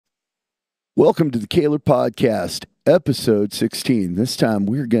Welcome to the Kahler Podcast, episode 16. This time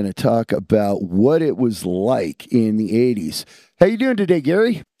we're going to talk about what it was like in the 80s. How you doing today,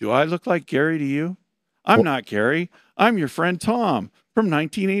 Gary? Do I look like Gary to you? I'm not Gary. I'm your friend Tom from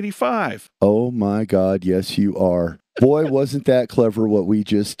 1985. Oh my God, yes you are. Boy, wasn't that clever what we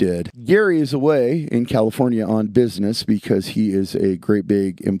just did. Gary is away in California on business because he is a great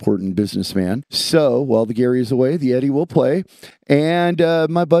big important businessman. So while the Gary is away, the Eddie will play. And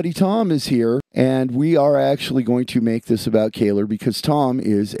my buddy Tom is here. And we are actually going to make this about Kahler because Tom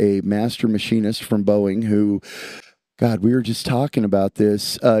is a master machinist from Boeing who... God, we were just talking about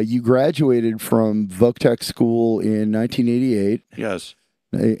this. You graduated from Voctech School in 1988. Yes.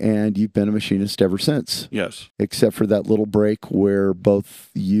 And you've been a machinist ever since. Yes. Except for that little break where both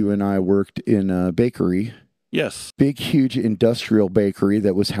you and I worked in a bakery. Yes. Big, huge industrial bakery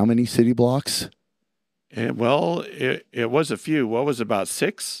that was how many city blocks? It was a few. What was it, about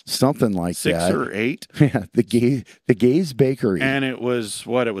six? Something like six that. 6 or 8. Yeah, the Gaze Bakery. And it was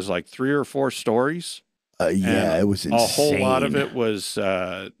like 3 or 4 stories. Yeah, it was insane. A whole lot of it was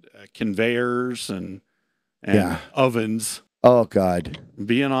conveyors and ovens. Oh God!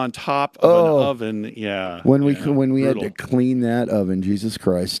 Being on top of an oven, yeah. When we had to clean that oven, Jesus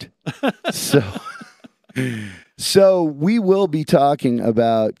Christ. So we will be talking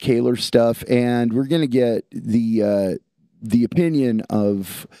about Kahler stuff, and we're going to get the opinion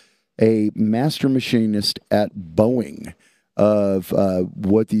of a master machinist at Boeing of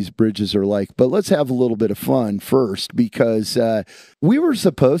what these bridges are like. But let's have a little bit of fun first, because we were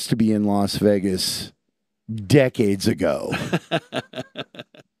supposed to be in Las Vegas decades ago.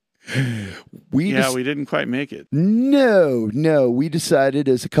 We didn't quite make it. No. We decided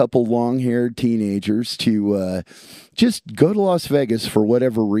as a couple long-haired teenagers to just go to Las Vegas for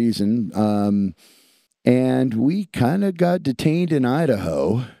whatever reason. And we kind of got detained in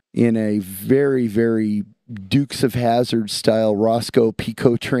Idaho in a very, very Dukes of Hazzard style Roscoe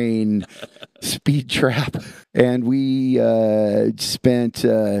Pico train speed trap. And we spent...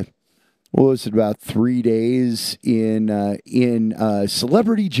 what was it, about 3 days in a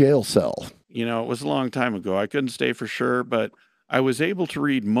celebrity jail cell? You know, it was a long time ago. I couldn't stay for sure, but I was able to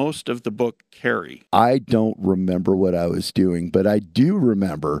read most of the book Carrie. I don't remember what I was doing, but I do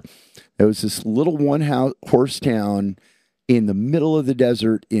remember there was this little one-horse town in the middle of the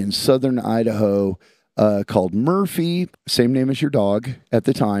desert in southern Idaho called Murphy, same name as your dog at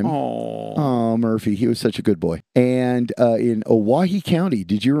the time. Oh, Murphy. He was such a good boy. And in Owyhee County.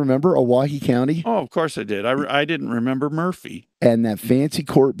 Did you remember Owyhee County? Oh, of course I did. I didn't remember Murphy. And that fancy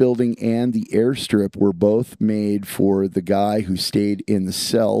court building and the airstrip were both made for the guy who stayed in the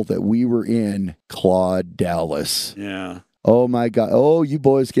cell that we were in, Claude Dallas. Yeah. Oh, my God. Oh, you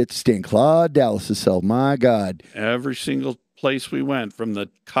boys get to stay in Claude Dallas' cell. My God. Every single place we went, from the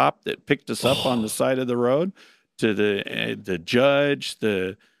cop that picked us up on the side of the road to the judge,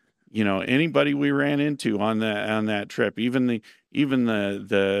 anybody we ran into on that trip, even the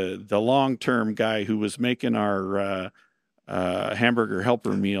long-term guy who was making our hamburger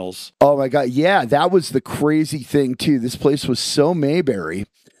helper meals. Oh my God. Yeah, that was the crazy thing too. This place was so Mayberry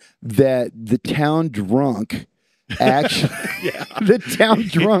that the town drunk actually, the town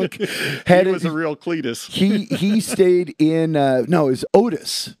drunk he was a real Cletus. He stayed in it was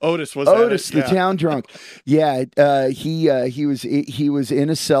Otis. Otis was the town drunk. Yeah, he was in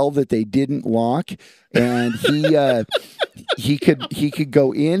a cell that they didn't lock, and he could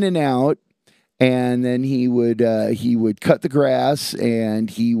go in and out. And then he would cut the grass,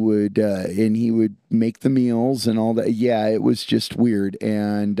 and he would make the meals and all that. Yeah, it was just weird,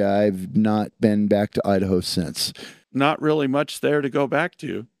 and I've not been back to Idaho since. Not really much there to go back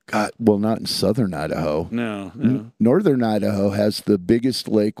to. God, well, not in southern Idaho. No. Northern Idaho has the biggest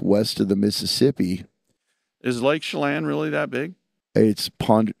lake west of the Mississippi. Is Lake Chelan really that big? It's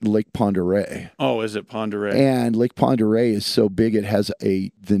Lake Pend Oreille. Oh, is it Pend Oreille? And Lake Pend Oreille is so big it has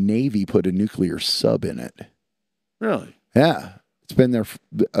the Navy put a nuclear sub in it. Really? Yeah. It's been there.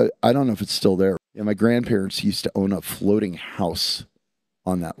 I don't know if it's still there. Yeah, my grandparents used to own a floating house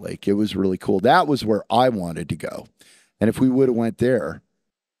on that lake. It was really cool. That was where I wanted to go. And if we would have went there,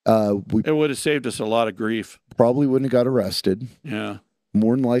 it would have saved us a lot of grief. Probably wouldn't have got arrested. Yeah.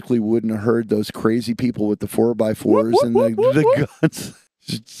 More than likely wouldn't have heard those crazy people with the 4x4s and the guns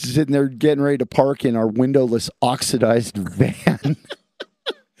sitting there getting ready to park in our windowless oxidized van.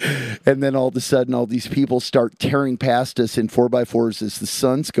 And then all of a sudden, all these people start tearing past us in 4x4s as the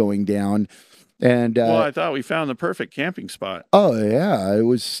sun's going down. And well, I thought we found the perfect camping spot. Oh, yeah. It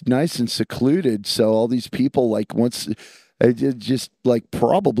was nice and secluded. So all these people, just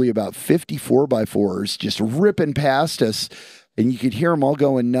probably about 50 4x4s just ripping past us. and you could hear them all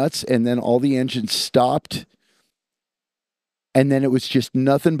going nuts, and then all the engines stopped, and then it was just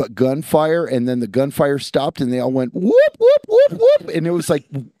nothing but gunfire, and then the gunfire stopped, and they all went whoop, whoop, whoop, whoop, and it was like,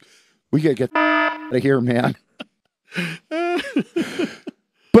 we gotta get out of here, man.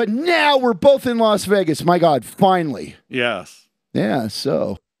 But now we're both in Las Vegas. My God, finally. Yes. Yeah,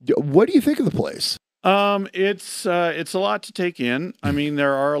 so what do you think of the place? It's a lot to take in. I mean,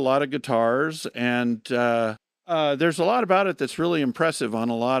 there are a lot of guitars, and there's a lot about it that's really impressive on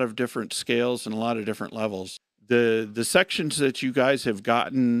a lot of different scales and a lot of different levels. The sections that you guys have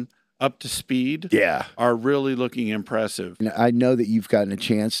gotten up to speed are really looking impressive. And I know that you've gotten a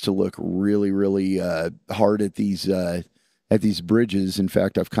chance to look really, really hard at these bridges. In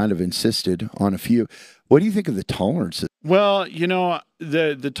fact, I've kind of insisted on a few. What do you think of the tolerances? Well, you know,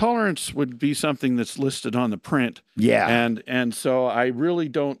 the tolerance would be something that's listed on the print. Yeah. And so I really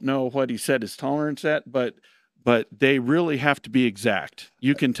don't know what he said his tolerance at, but they really have to be exact.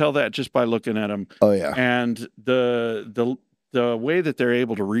 You can tell that just by looking at them. Oh yeah. And the way that they're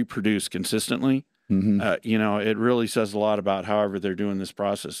able to reproduce consistently, you know, it really says a lot about however they're doing this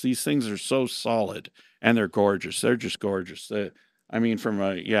process. These things are so solid and they're gorgeous. They're just gorgeous. I mean, from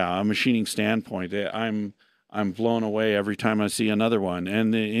a machining standpoint, I'm blown away every time I see another one.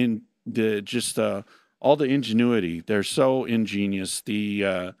 And all the ingenuity, they're so ingenious.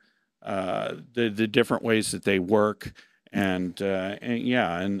 The different ways that they work and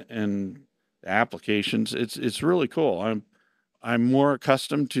the applications, it's really cool. I'm more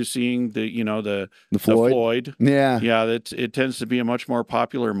accustomed to seeing the Floyd. Yeah. It tends to be a much more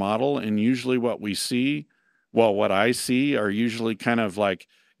popular model, and usually what I see are usually kind of like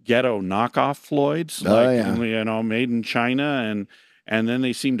ghetto knockoff Floyds, made in China, and then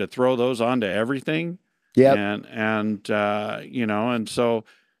they seem to throw those onto everything. Yeah. And so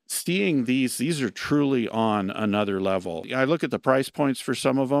seeing these are truly on another level. I look at the price points for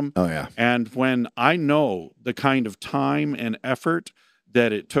some of them. Oh yeah. And when I know the kind of time and effort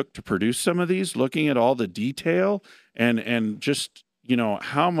that it took to produce some of these, looking at all the detail and just, you know,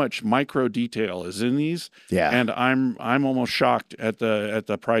 how much micro detail is in these. Yeah. And I'm almost shocked at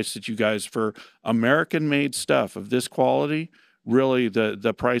the price that you guys, for American made stuff of this quality, really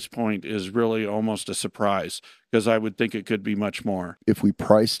the price point is really almost a surprise, because I would think it could be much more. If we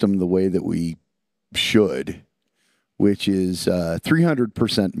priced them the way that we should, which is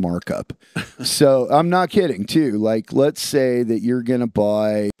 300% markup. So I'm not kidding too. Like, let's say that you're going to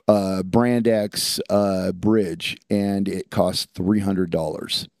buy a Brand X bridge and it costs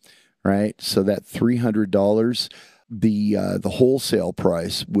 $300, right? So that $300, the wholesale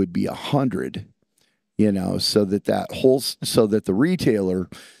price would be $100, you know, so that the retailer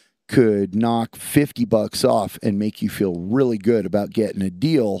could knock $50 off and make you feel really good about getting a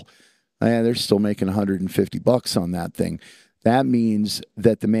deal. And they're still making $150 on that thing. That means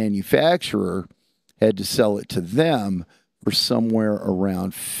that the manufacturer had to sell it to them for somewhere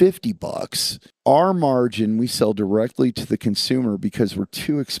around $50. Our margin, we sell directly to the consumer because we're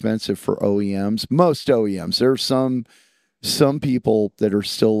too expensive for OEMs. Most OEMs. There are some people that are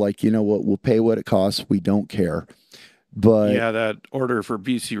still like, you know what, we'll pay what it costs. We don't care. But yeah, that order for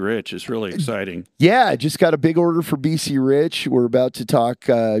BC Rich is really exciting. Yeah, I just got a big order for BC Rich. We're about to talk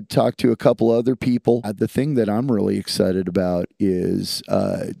to a couple other people. The thing that I'm really excited about is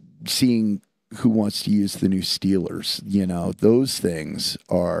seeing who wants to use the new Steelers. You know, those things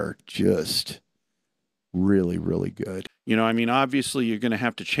are just really, really good. You know, I mean, obviously you're going to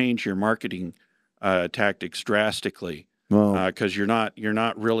have to change your marketing tactics drastically, because you're not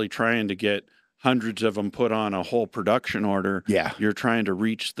really trying to get hundreds of them put on a whole production order. Yeah. You're trying to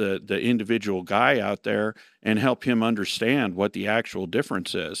reach the individual guy out there and help him understand what the actual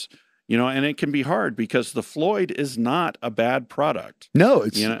difference is. You know, and it can be hard because the Floyd is not a bad product. No,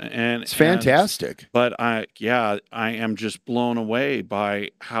 it's, you know, and it's fantastic. But I am just blown away by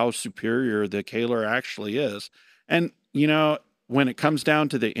how superior the Kahler actually is. And, you know, when it comes down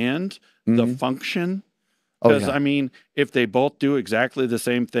to the end, the function, because, I mean, if they both do exactly the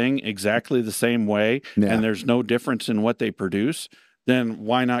same thing, exactly the same way, and there's no difference in what they produce, then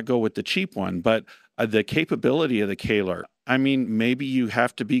why not go with the cheap one? But the capability of the Kahler, I mean, maybe you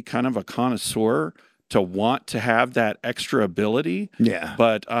have to be kind of a connoisseur to want to have that extra ability. Yeah.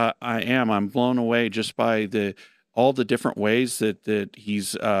 But I'm blown away just by all the different ways that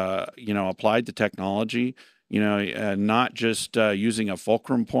he's, applied the technology, not just using a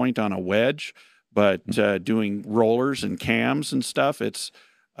fulcrum point on a wedge, but doing rollers and cams and stuff. It's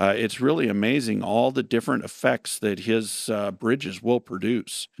really amazing all the different effects that his bridges will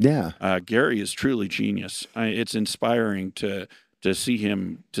produce. Yeah, Gary is truly genius. It's inspiring to see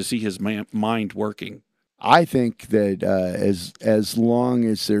his mind working. I think that as long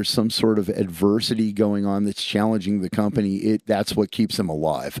as there's some sort of adversity going on that's challenging the company, that's what keeps him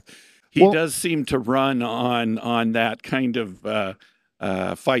alive. He does seem to run on that kind of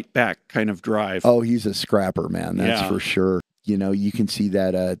fight back kind of drive. Oh, he's a scrapper, man. That's for sure. You know, you can see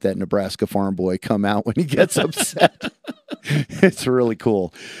that Nebraska farm boy come out when he gets upset. It's really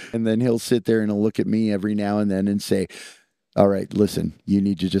cool. And then he'll sit there and he'll look at me every now and then and say, all right, listen, you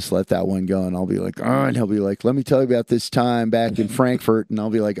need to just let that one go. And I'll be like, oh, and he'll be like, let me tell you about this time back in Frankfurt. And I'll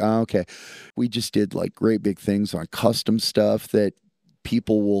be like, oh, okay. We just did like great big things on custom stuff that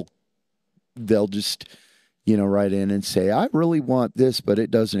they'll just, you know, write in and say, I really want this, but it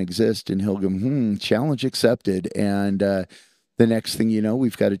doesn't exist. And he'll go, challenge accepted. And the next thing you know,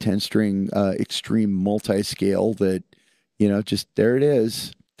 we've got a 10-string extreme multi-scale that, you know, just there it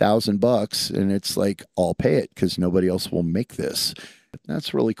is, $1,000. And it's like, I'll pay it because nobody else will make this.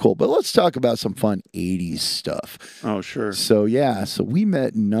 That's really cool. But let's talk about some fun 80s stuff. Oh, sure. So, so we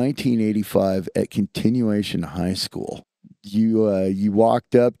met in 1985 at Continuation High School. You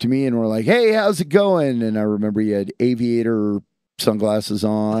walked up to me and were like, hey, how's it going? And I remember you had aviator sunglasses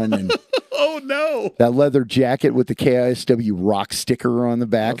on and oh no, that leather jacket with the KISW rock sticker on the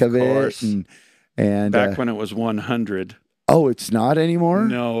back of it. And back when it was 100. Oh, it's not anymore?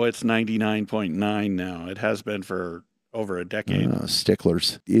 No, it's 99.9 now. It has been for over a decade.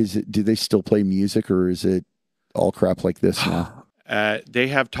 Sticklers. Do they still play music or is it all crap like this now? They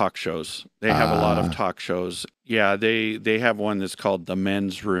have talk shows. They have a lot of talk shows. Yeah, they have one that's called The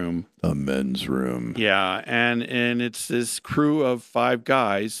Men's Room. The Men's Room. Yeah, and it's this crew of 5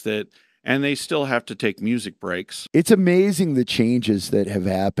 guys and they still have to take music breaks. It's amazing the changes that have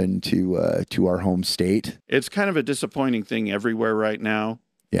happened to our home state. It's kind of a disappointing thing everywhere right now.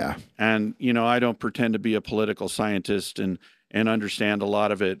 Yeah. And, you know, I don't pretend to be a political scientist and understand a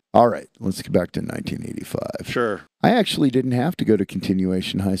lot of it. All right, let's get back to 1985. Sure. I actually didn't have to go to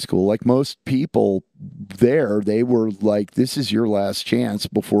Continuation High School. Like most people there, they were like, this is your last chance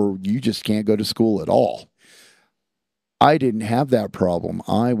before you just can't go to school at all. I didn't have that problem.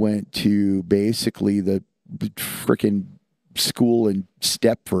 I went to basically the freaking school in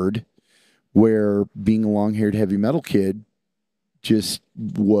Stepford where being a long-haired heavy metal kid just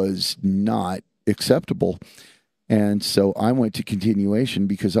was not acceptable. And so I went to Continuation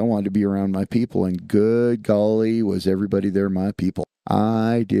because I wanted to be around my people, and good golly, was everybody there my people.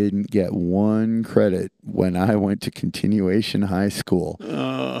 I didn't get one credit when I went to Continuation High School.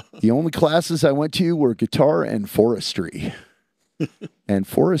 The only classes I went to were guitar and forestry. And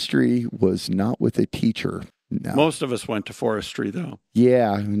forestry was not with a teacher. No. Most of us went to forestry, though.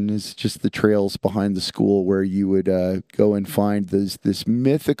 Yeah, and it's just the trails behind the school where you would go and find this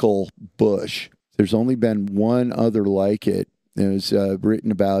mythical bush. There's only been one other like it. It was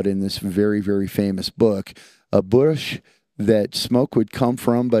written about in this very, very famous book, a bush that smoke would come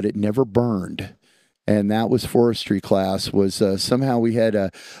from, but it never burned. And that was forestry class, was somehow we had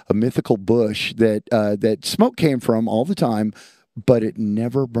a mythical bush that smoke came from all the time, but it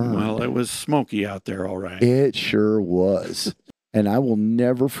never burned. Well, it was smoky out there, all right. It sure was. And I will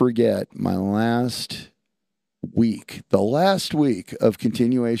never forget my last week, the last week of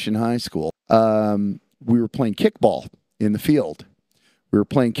Continuation High School. We were playing kickball in the field.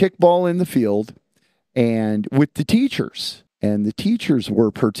 And with the teachers. And the teachers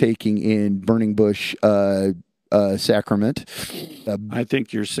were partaking in Burning Bush sacrament. I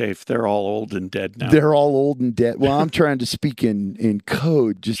think you're safe. They're all old and dead now. They're all old and dead. Well, I'm trying to speak in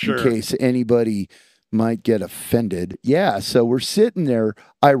code just in case anybody might get offended. Yeah, so we're sitting there,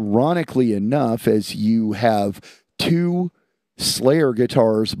 ironically enough, as you have 2 Slayer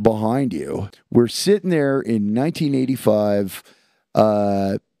guitars behind you. We're sitting there in 1985,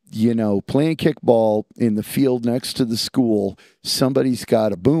 playing kickball in the field next to the school. Somebody's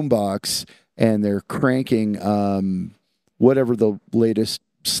got a boombox and they're cranking whatever the latest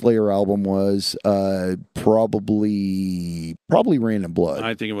Slayer album was, probably Rain and Blood.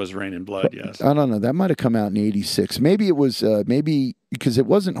 I think it was Rain and Blood, yes. I don't know. That might have come out in 86. Maybe it was, because it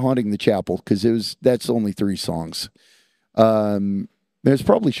wasn't Haunting the Chapel, because that's only 3 songs. It's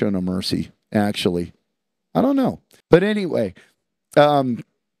probably Show No Mercy, actually. I don't know. But anyway,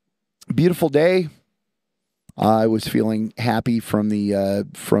 beautiful day. I was feeling happy from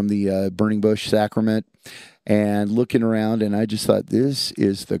the Burning Bush sacrament and looking around, and I just thought, this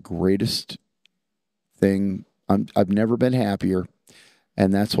is the greatest thing. I've never been happier,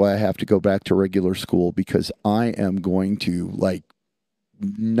 and that's why I have to go back to regular school, because I am going to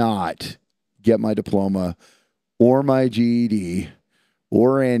not get my diploma or my GED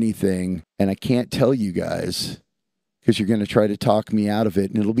or anything, and I can't tell you guys because you're going to try to talk me out of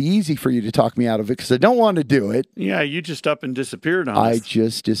it. And it'll be easy for you to talk me out of it because I don't want to do it. Yeah, you just up and disappeared on I us.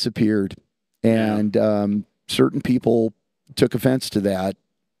 just disappeared. And certain people took offense to that,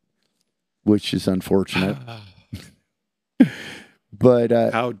 which is unfortunate. But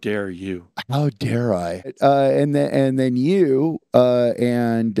how dare you? How dare I? And then you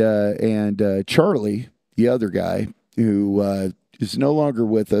and Charlie, the other guy who is no longer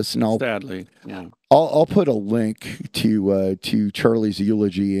with us, and Sadly, I'll put a link to Charlie's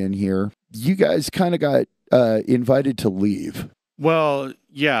eulogy in here. You guys kind of got invited to leave. Well,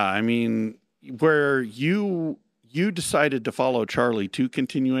 yeah, I mean, where you decided to follow Charlie to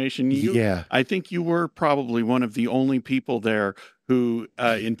continuation. I think you were probably one of the only people there who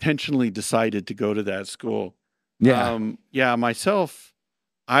intentionally decided to go to that school. Yeah. Myself,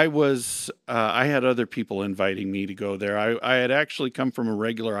 I had other people inviting me to go there. I had actually come from a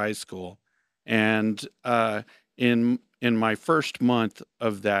regular high school, and in my first month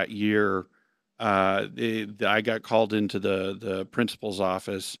of that year, I got called into the principal's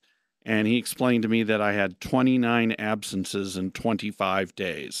office, and he explained to me that I had 29 absences in 25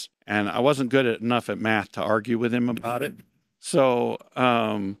 days. And I wasn't good enough at math to argue with him about it. So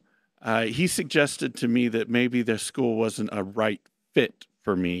he suggested to me that maybe the school wasn't a right fit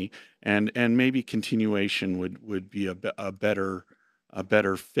for me, and maybe continuation would be a better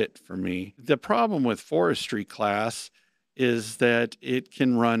fit for me. The problem with forestry class is that it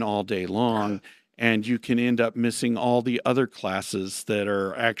can run all day long, and you can end up missing all the other classes that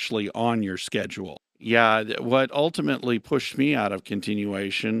are actually on your schedule. Yeah, what ultimately pushed me out of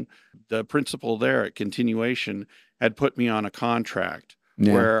continuation, the principal there at continuation had put me on a contract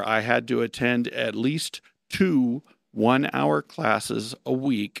where I had to attend at least 2 one-hour classes a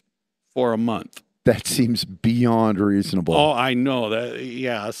week for a month. That seems beyond reasonable. Oh, I know that.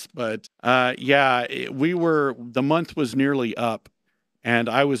 Yes. But the month was nearly up, and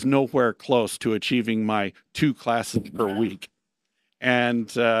I was nowhere close to achieving my 2 classes per week. And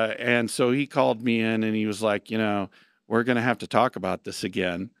so he called me in, and he was like, we're going to have to talk about this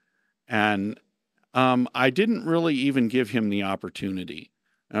again. And I didn't really even give him the opportunity.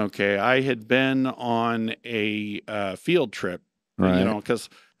 Okay. I had been on a field trip, because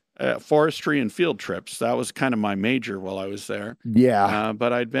forestry and field trips, that was kind of my major while I was there. Yeah.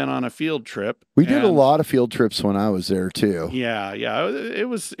 But I'd been on a field trip. We did a lot of field trips when I was there too. Yeah. It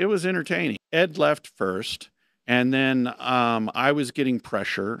was entertaining. Ed left first, and then I was getting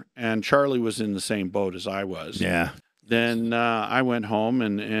pressure, and Charlie was in the same boat as I was. Yeah. Then I went home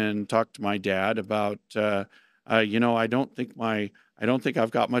and talked to my dad about, I don't think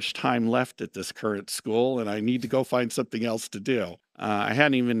I've got much time left at this current school, and I need to go find something else to do. I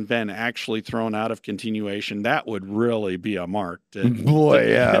hadn't even been actually thrown out of continuation. That would really be a mark.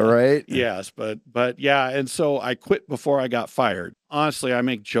 Yeah, right? Yes, but yeah, and so I quit before I got fired. Honestly, I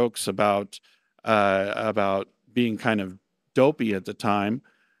make jokes about being kind of dopey at the time.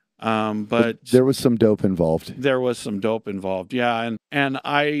 But there was some dope involved. Yeah, and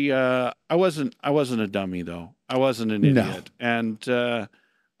I wasn't a dummy though. I wasn't an idiot. And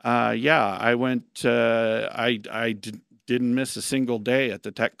I went. I didn't miss a single day at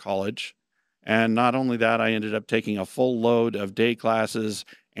the tech college, and not only that, I ended up taking a full load of day classes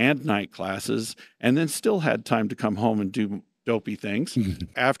and night classes, and then still had time to come home and do dopey things.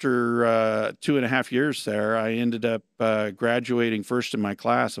 After 2.5 years there, I ended up graduating first in my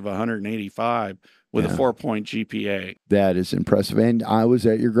class of 185 with a 4-point GPA. That is impressive. And I was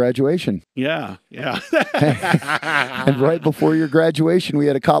at your graduation. Yeah. And right before your graduation, we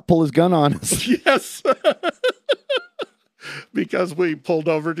had a cop pull his gun on us. Yes. Because we pulled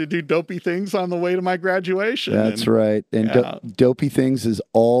over to do dopey things on the way to my graduation. That's right. And dopey things is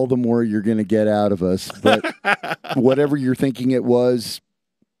all the more you're going to get out of us. But whatever you're thinking it was,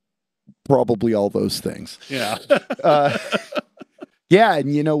 probably all those things. Yeah. Yeah,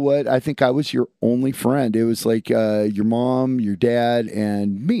 and you know what? I think I was your only friend. It was like your mom, your dad,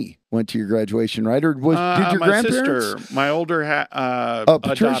 and me went to your graduation, right? Or did your grandparents? Sister, my older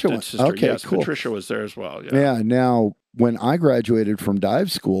Patricia adopted sister. Okay, yes, cool. Patricia was there as well. Yeah. Now, when I graduated from dive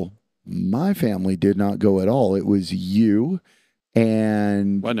school, my family did not go at all. It was you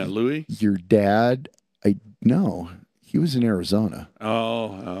and wasn't it Louis? Your dad. No. He was in Arizona.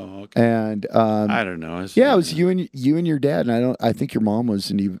 Oh, okay. And I don't know. It was you and your dad, and I think your mom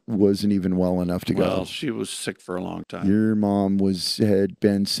wasn't even well enough to go. Well, she was sick for a long time. Your mom had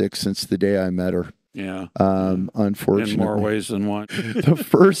been sick since the day I met her. Yeah. Unfortunately, in more ways than one. The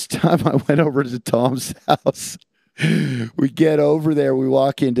first time I went over to Tom's house, we get over there, we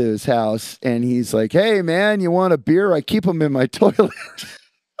walk into his house, and he's like, "Hey, man, you want a beer? I keep them in my toilet."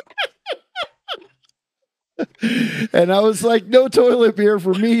 And I was like, no toilet beer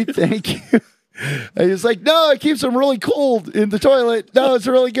for me, thank you. And he was like, no, it keeps them really cold in the toilet. No, it's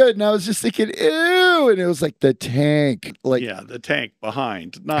really good. And I was just thinking, ew. And it was like the tank. Like, yeah, the tank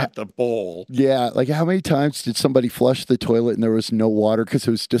behind, not the bowl. yeah, like how many times did somebody flush the toilet and there was no water because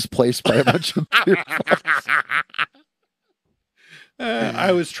it was displaced by a bunch of beer bottles?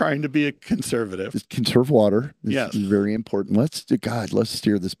 I was trying to be a conservative. Just conserve water. Yes. Is very important. Let's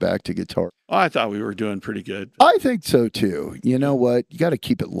steer this back to guitar. Oh, I thought we were doing pretty good. I think so too. You know what? You got to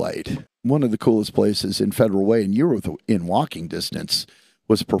keep it light. One of the coolest places in Federal Way, and you were in walking distance,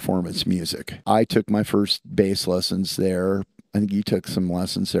 was Performance Music. I took my first bass lessons there. I think you took some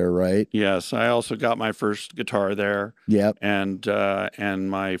lessons there, right? Yes, I also got my first guitar there. Yep. And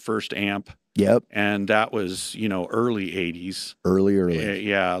my first amp. Yep. And that was, early 80s. Early.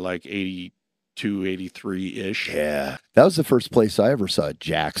 Yeah, like 82, 83-ish. Yeah. That was the first place I ever saw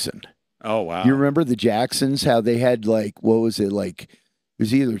Jackson. Oh, wow. You remember the Jacksons, how they had like, what was it, like, it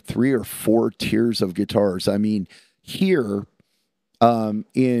was either 3 or 4 tiers of guitars. I mean, here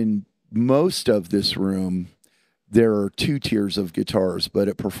in most of this room, there are 2 tiers of guitars, but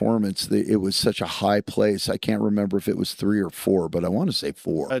at Performance, it was such a high place. I can't remember if it was 3 or 4, but I want to say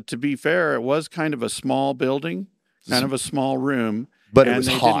 4. To be fair, it was kind of a small building, kind of a small room. But it was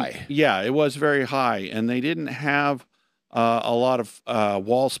high. Yeah, it was very high. And they didn't have a lot of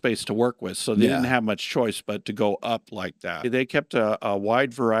wall space to work with, so they didn't have much choice but to go up like that. They kept a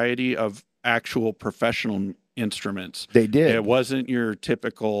wide variety of actual professional instruments. They did. It wasn't your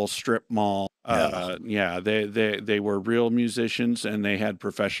typical strip mall. Yeah, they were real musicians and they had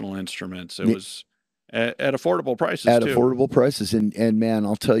professional instruments. It was at affordable prices too. Affordable prices. And man,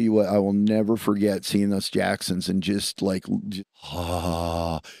 I'll tell you what, I will never forget seeing those Jacksons and just like,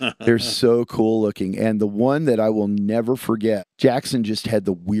 they're so cool looking. And the one that I will never forget, Jackson just had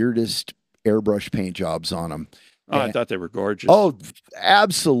the weirdest airbrush paint jobs on them. Oh, I thought they were gorgeous. Oh,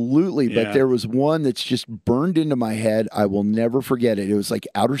 absolutely. Yeah. But there was one that's just burned into my head. I will never forget it. It was like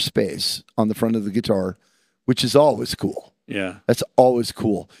outer space on the front of the guitar, which is always cool. Yeah. That's always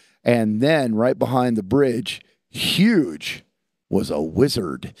cool. And then right behind the bridge, huge, was a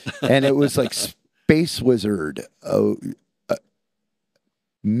wizard. And it was like Space Wizard.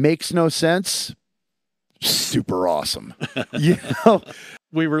 Makes no sense. Super awesome. You know?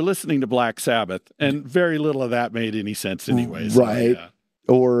 We were listening to Black Sabbath, and very little of that made any sense anyways. Right.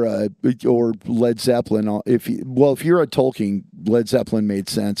 Or Led Zeppelin. If you're a Tolkien, Led Zeppelin made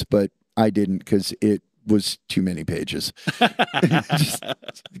sense, but I didn't because it was too many pages. Just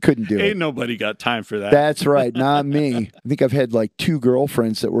couldn't do it. Ain't nobody got time for that. That's right. Not me. I think I've had like 2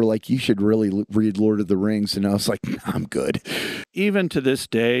 girlfriends that were like, you should really read Lord of the Rings. And I was like, I'm good. Even to this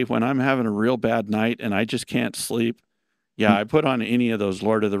day, when I'm having a real bad night and I just can't sleep, yeah, I put on any of those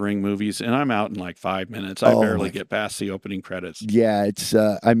Lord of the Ring movies and I'm out in like 5 minutes. I barely get past the opening credits. Yeah, it's,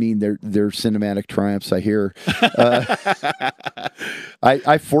 I mean, they're cinematic triumphs, I hear.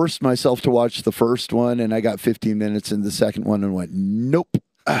 I forced myself to watch the first one and I got 15 minutes in the second one and went, nope,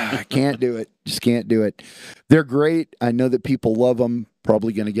 I can't do it. Just can't do it. They're great. I know that people love them.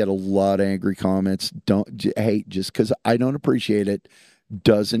 Probably going to get a lot of angry comments. Hey, just because I don't appreciate it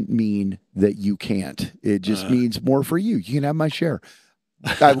doesn't mean that you can't. It just means more for you. You can have my share.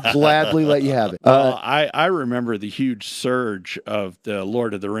 I will gladly let you have it. I remember the huge surge of the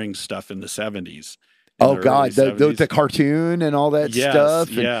Lord of the Rings stuff in the 70s. Oh, God, the cartoon and all that stuff.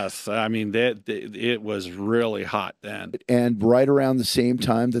 Yes. I mean, it was really hot then. And right around the same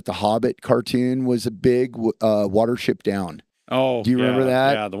time that the Hobbit cartoon was a big Watership Down. Oh, do you remember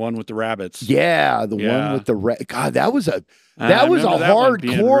that? Yeah, the one with the rabbits. Yeah, the one with the God, that was a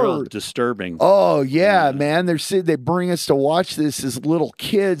hardcore, disturbing. Oh yeah, man. They bring us to watch this as little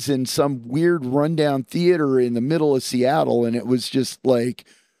kids in some weird rundown theater in the middle of Seattle, and it was just like,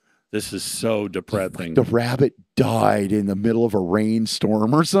 this is so depressing. The rabbit died in the middle of a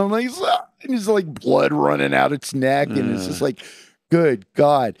rainstorm or something. It's like blood running out its neck, and it's just like, good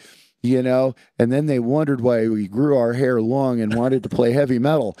God. You know, and then they wondered why we grew our hair long and wanted to play heavy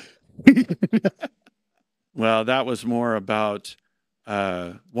metal. Well, that was more about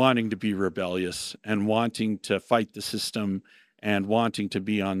wanting to be rebellious and wanting to fight the system and wanting to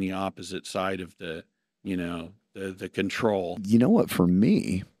be on the opposite side of the control. You know what? For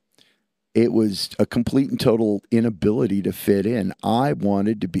me, it was a complete and total inability to fit in. I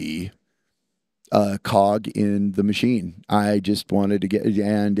wanted to be a cog in the machine. I just wanted to get,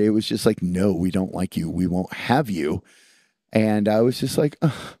 and it was just like, no, we don't like you. We won't have you. And I was just like,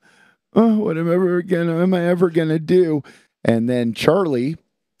 what am I ever gonna do? And then Charlie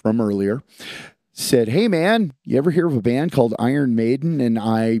from earlier said, hey man, you ever hear of a band called Iron Maiden? And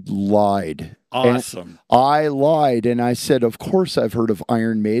I lied. Awesome. I lied and I said, of course I've heard of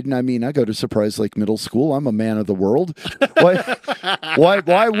Iron Maiden. I mean, I go to Surprise Lake Middle School. I'm a man of the world.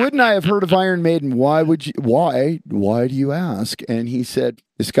 Why wouldn't I have heard of Iron Maiden? Why do you ask? And he said,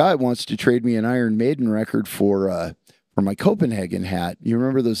 this guy wants to trade me an Iron Maiden record for my Copenhagen hat. You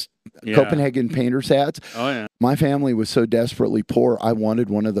remember those Copenhagen painters hats? Oh, yeah. My family was so desperately poor, I wanted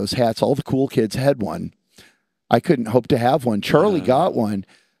one of those hats. All the cool kids had one. I couldn't hope to have one. Charlie got one.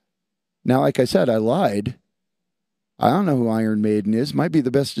 Now, like I said, I lied. I don't know who Iron Maiden is. Might be the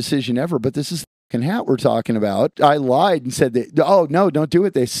best decision ever, but this is the fucking hat we're talking about. I lied and said that, oh, no, don't do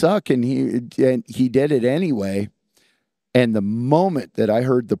it. They suck. And he did it anyway. And the moment that I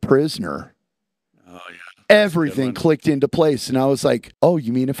heard The Prisoner, everything clicked into place. And I was like, oh,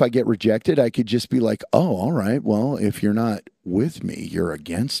 you mean if I get rejected, I could just be like, oh, all right, well, if you're not with me, you're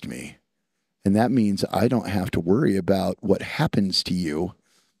against me. And that means I don't have to worry about what happens to you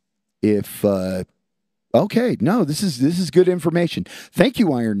if, okay, no, this is good information. Thank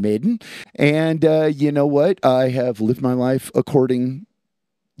you, Iron Maiden. And you know what? I have lived my life according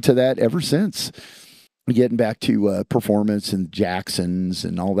to that ever since. Getting back to performance and Jacksons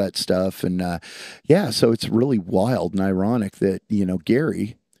and all that stuff. And yeah, so it's really wild and ironic that,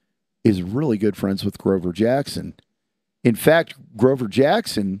 Gary is really good friends with Grover Jackson. In fact, Grover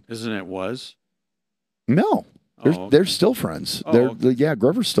Jackson... Isn't it was? No. They're still friends. Yeah,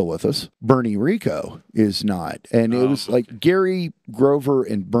 Grover's still with us. Bernie Rico is not. And it was like Gary, Grover,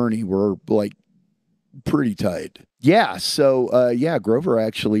 and Bernie were like pretty tight. Yeah, so yeah, Grover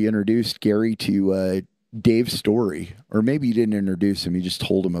actually introduced Gary to Dave's story. Or maybe he didn't introduce him, he just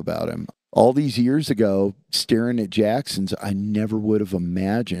told him about him. All these years ago, staring at Jackson's, I never would have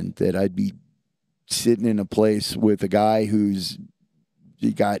imagined that I'd be sitting in a place with a guy who's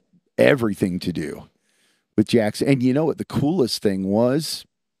got everything to do with Jackson. And you know what the coolest thing was?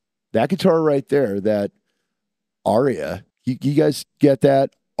 That guitar right there, that aria. You guys get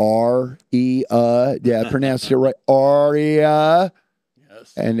that? R-E-A. Yeah, I pronounced it right. Aria.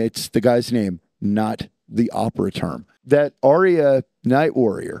 Yes. And it's the guy's name, not the opera term. That aria, Night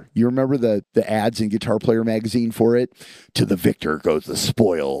Warrior. You remember the ads in Guitar Player magazine for it? To the victor goes the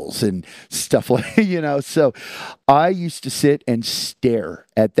spoils and stuff like, So I used to sit and stare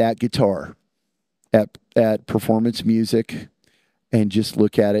at that guitar at Performance Music and just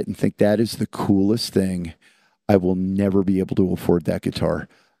look at it and think that is the coolest thing. I will never be able to afford that guitar.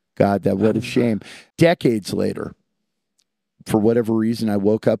 God, what a shame. Decades later, for whatever reason, I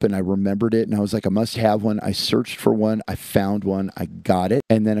woke up and I remembered it and I was like, I must have one. I searched for one. I found one. I got it.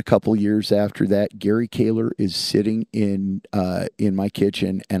 And then a couple years after that, Gary Kahler is sitting in my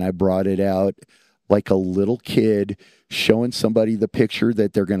kitchen and I brought it out like a little kid showing somebody the picture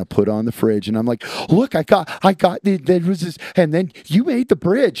that they're going to put on the fridge. And I'm like, look, I got, there was this, and then you made the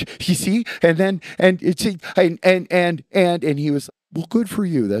bridge, you see? And then, and he was, well, good for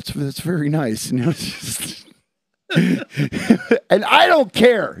you. That's very nice. And it was just, and I don't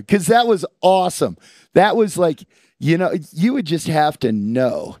care because that was awesome. That was like, you would just have to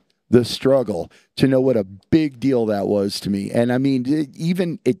know the struggle to know what a big deal that was to me. And I mean,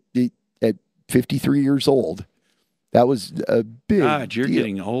 even at 53 years old, that was a big God, you're deal.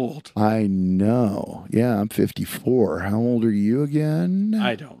 Getting old. I know. Yeah, I'm 54. How old are you again?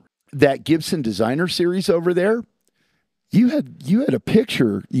 I don't. That Gibson Designer Series over there, you had a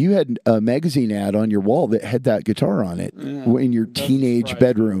picture, you had a magazine ad on your wall that had that guitar on it in your teenage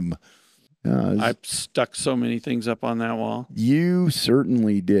bedroom. I've stuck so many things up on that wall. You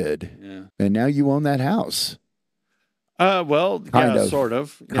certainly did. Yeah. And now you own that house. Well, kind of, sort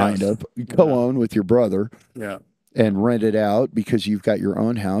of. Kind of. You co-own with your brother. Yeah. And rent it out because you've got your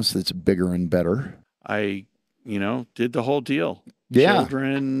own house that's bigger and better. I, did the whole deal. Yeah.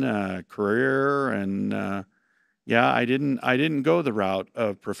 Children, career, and I didn't go the route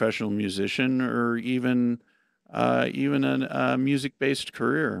of professional musician or even a music-based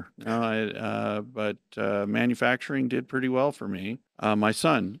career. But manufacturing did pretty well for me. My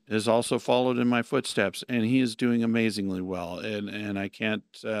son has also followed in my footsteps, and he is doing amazingly well. And I can't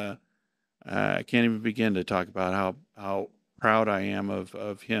even begin to talk about how proud I am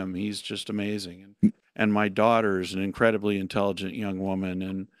of him. He's just amazing. And my daughter is an incredibly intelligent young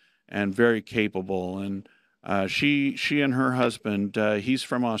woman and very capable. And she and her husband, he's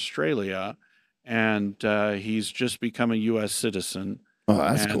from Australia, and he's just become a U.S. citizen. Oh,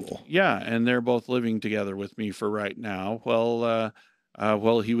 that's cool. Yeah, and they're both living together with me for right now.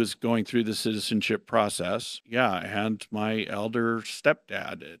 Well, he was going through the citizenship process. Yeah, and my elder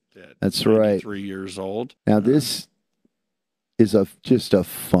stepdad at that's 93 right. years old. Now, this is just a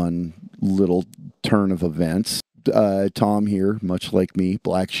fun little turn of events. Tom here, much like me,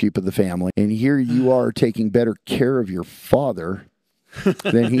 black sheep of the family. And here you are taking better care of your father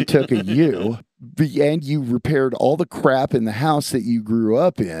than he took of you. And you repaired all the crap in the house that you grew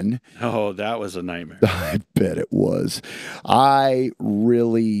up in. Oh, that was a nightmare. I bet it was. I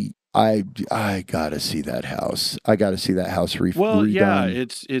gotta see that house. I gotta see that house Well, yeah,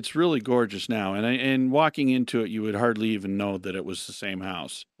 redone. it's really gorgeous now, and walking into it, you would hardly even know that it was the same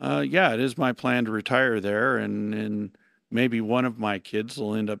house. Yeah, it is my plan to retire there, and maybe one of my kids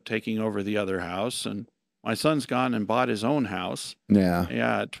will end up taking over the other house. And my son's gone and bought his own house. Yeah.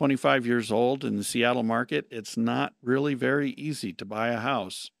 Yeah, at 25 years old in the Seattle market, it's not really very easy to buy a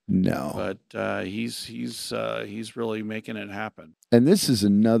house. No. But he's really making it happen. And this is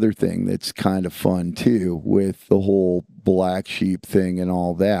another thing that's kind of fun too, with the whole black sheep thing and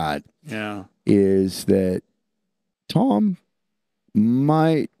all that, Yeah. is that Tom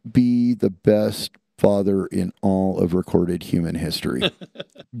might be the best father in all of recorded human history.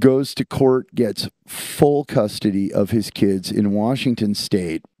 Goes to court, gets full custody of his kids in Washington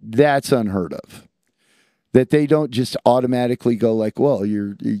State. That's unheard of. That they don't just automatically go like, well,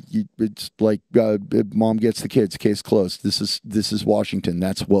 it's like mom gets the kids, case closed. This is Washington.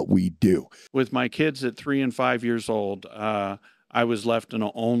 That's what we do. With my kids at 3 and 5 years old, I was left an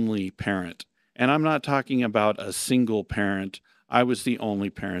only parent. And I'm not talking about a single parent. I was the only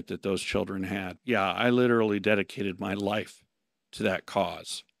parent that those children had. Yeah, I literally dedicated my life to that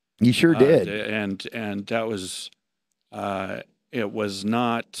cause. You sure did. And that was, it was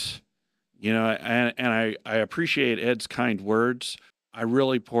not, and I appreciate Ed's kind words. I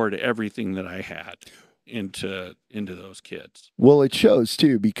really poured everything that I had into those kids. Well, it shows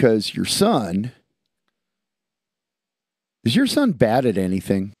too, because your son, is your son bad at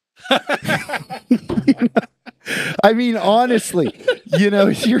anything? I mean, honestly,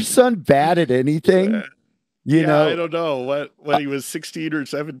 is your son bad at anything? I don't know when he was 16 or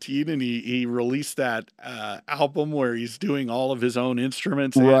 17 and he released that album where he's doing all of his own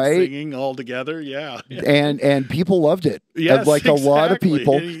instruments and singing all together. Yeah. And people loved it. Yes, like exactly. A lot of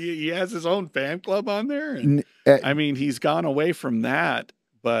people. And he has his own fan club on there. And, I mean, he's gone away from that,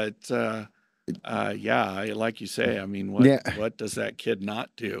 but like you say, I mean, what does that kid not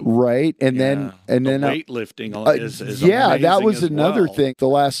do? Right. And then weightlifting is that was another thing. The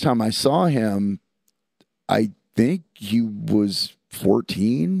last time I saw him, I think he was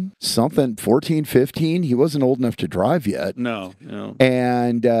 14, 15. He wasn't old enough to drive yet. No.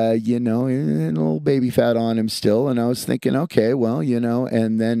 And, a little baby fat on him still. And I was thinking, okay, well,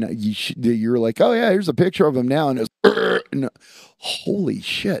 and then you're like, oh, yeah, here's a picture of him now. And it's, holy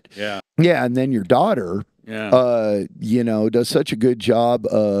shit. Yeah. Yeah. And then your daughter, does such a good job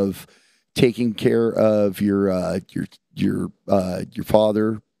of taking care of your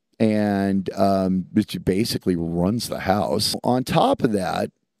father. And which basically runs the house. On top of that,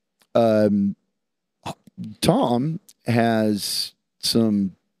 Tom has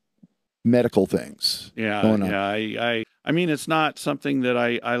some medical things going on. Yeah, I mean, it's not something that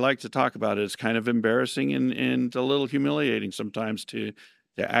I like to talk about. It's kind of embarrassing and a little humiliating sometimes to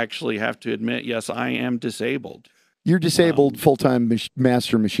actually have to admit, yes, I am disabled. You're disabled, full-time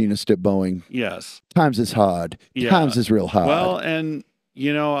master machinist at Boeing. Yes. Times is hard. Yeah. Times is real hard. Well, and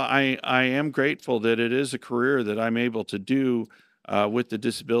I am grateful that it is a career that I'm able to do with the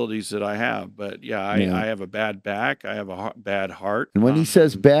disabilities that I have. But I have a bad back. I have a bad heart. And when he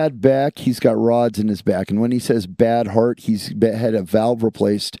says bad back, he's got rods in his back. And when he says bad heart, he's had a valve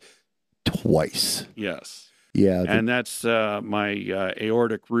replaced twice. Yes. Yeah. And that's my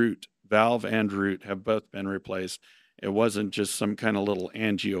aortic root, valve and root have both been replaced. It wasn't just some kind of little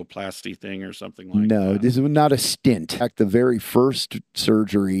angioplasty thing or something like that. No, this is not a stint. In fact, the very first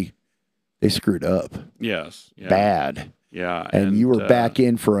surgery, they screwed up. Yes. Yeah. Bad. Yeah. And you were back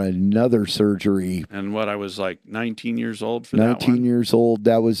in for another surgery. And I was like 19 years old for 19 years old.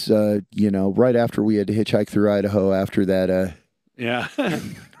 That was, right after we had to hitchhike through Idaho after that. Yeah.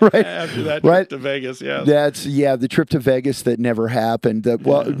 Right. After that trip to Vegas, yeah. That's the trip to Vegas that never happened.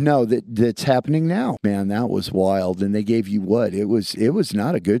 That's happening now. Man, that was wild. And they gave you what? It was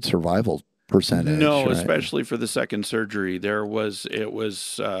not a good survival percentage. No, right? Especially for the second surgery. It was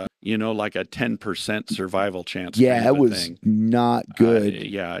like a 10% survival chance. Yeah, it was not good.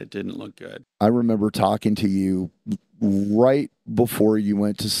 It didn't look good. I remember talking to you right before you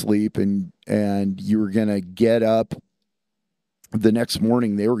went to sleep and you were going to get up. The next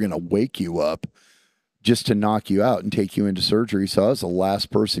morning, they were going to wake you up just to knock you out and take you into surgery. So I was the last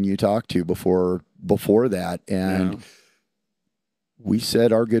person you talked to before that. And we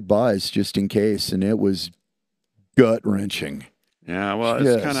said our goodbyes just in case. And it was gut-wrenching. Yeah, well,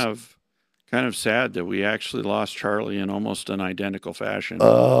 it's Kind of sad that we actually lost Charlie in almost an identical fashion.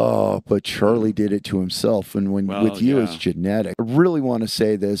 Oh, but Charlie did it to himself. And when Well, with you, yeah. it's genetic. I really want to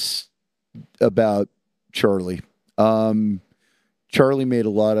say this about Charlie. Charlie made a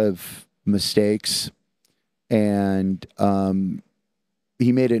lot of mistakes, and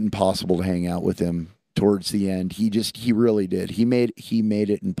he made it impossible to hang out with him towards the end. He really did. He made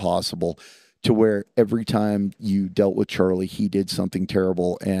it impossible to where every time you dealt with Charlie, he did something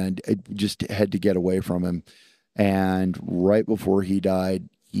terrible, and it just had to get away from him. And right before he died,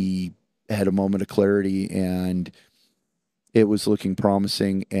 he had a moment of clarity, and it was looking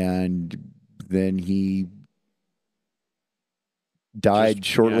promising. And then he died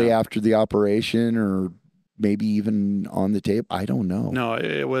shortly after the operation, or maybe even on the tape. I don't know. No,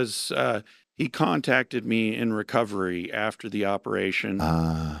 it was, he contacted me in recovery after the operation,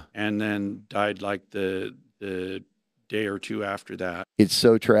 and then died like the day or two after that. It's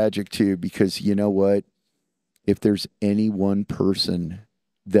so tragic too, because you know what? If there's any one person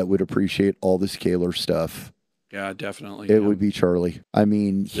that would appreciate all this Kahler stuff, yeah, definitely, it would be Charlie. I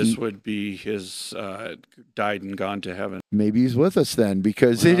mean, this would be his died and gone to heaven. Maybe he's with us then,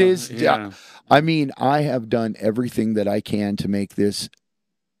 because it is. Yeah. I mean, I have done everything that I can to make this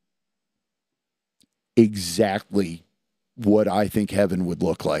exactly what I think heaven would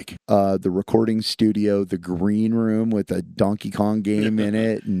look like. The recording studio, the green room with a Donkey Kong game in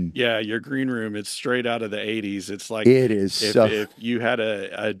it. And yeah, your green room, it's straight out of the 80s. It's like, it is. If you had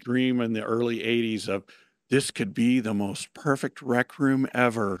a dream in the early 80s of, this could be the most perfect rec room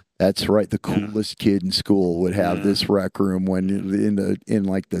ever. That's right. The coolest kid in school would have this rec room when in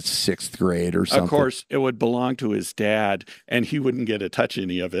like the 6th grade or something. Of course, it would belong to his dad, and he wouldn't get to touch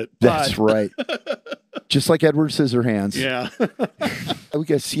any of it. That's right. Just like Edward Scissorhands. Yeah. We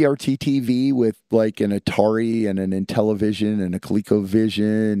got CRT TV with like an Atari and an Intellivision and a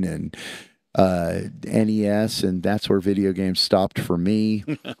ColecoVision and NES, and that's where video games stopped for me.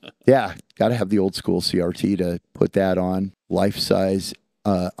 Yeah, got to have the old school CRT to put that on. Life-size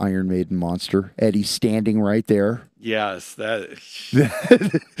Iron Maiden monster. Eddie standing right there. Yes, that's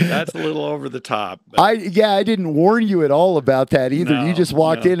a little over the top. I didn't warn you at all about that either. No, you just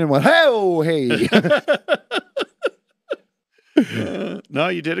walked in and went, hey. No,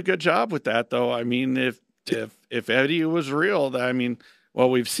 you did a good job with that, though. I mean, if Eddie was real, I mean, well,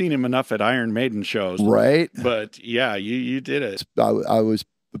 we've seen him enough at Iron Maiden shows, right? But yeah, you did it. I was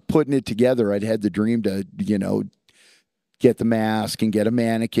putting it together. I'd had the dream to, get the mask and get a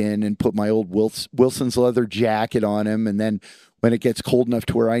mannequin and put my old Wilson's leather jacket on him, and then when it gets cold enough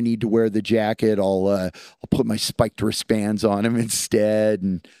to where I need to wear the jacket, I'll put my spiked wristbands on him instead,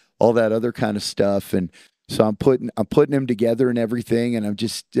 and all that other kind of stuff. And so I'm putting him together and everything, and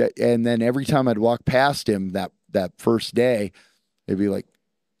and then every time I'd walk past him that first day, it'd be like,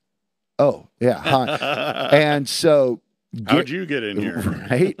 oh, yeah, hi. And so, how'd you get in here?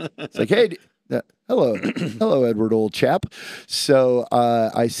 Right? It's like, hey, hello, Edward, old chap. So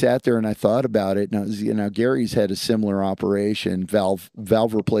I sat there and I thought about it. Now, Gary's had a similar operation, valve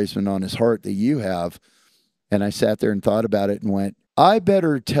replacement on his heart that you have. And I sat there and thought about it and went, I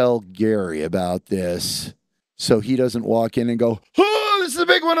better tell Gary about this so he doesn't walk in and go, oh, this is the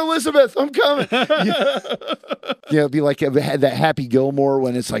big one, Elizabeth, I'm coming. It'd be like that Happy Gilmore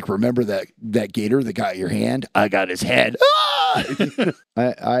when it's like, remember that gator that got your hand? I got his head. Ah!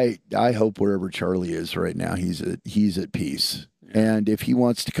 I hope wherever Charlie is right now, he's at peace. And if he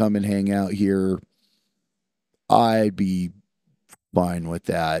wants to come and hang out here, I'd be fine with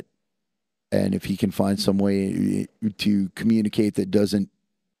that. And if he can find some way to communicate that doesn't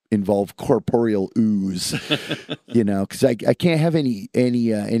involve corporeal ooze, because I can't have any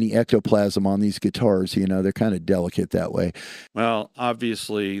ectoplasm on these guitars. They're kind of delicate that way. Well,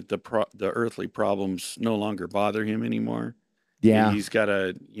 obviously the earthly problems no longer bother him anymore. Yeah, he's got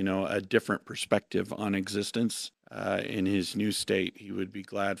a different perspective on existence. In his new state, he would be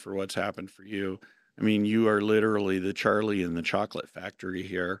glad for what's happened for you. I mean, you are literally the Charlie in the chocolate factory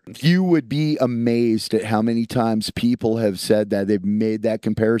here. You would be amazed at how many times people have said that. They've made that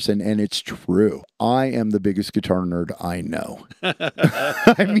comparison, and it's true. I am the biggest guitar nerd I know.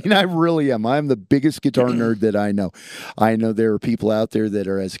 I mean, I really am. I'm the biggest guitar nerd that I know. I know there are people out there that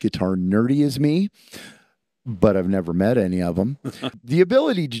are as guitar nerdy as me, but I've never met any of them. The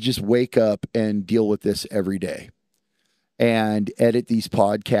ability to just wake up and deal with this every day and edit these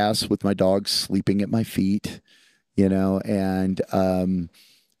podcasts with my dog sleeping at my feet, and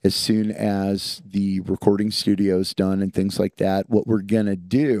as soon as the recording studio's done and things like that, what we're going to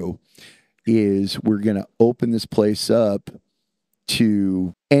do is we're going to open this place up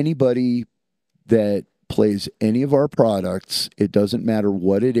to anybody that plays any of our products. It doesn't matter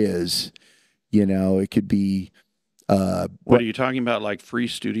what it is. You know, it could be What are you talking about? Like free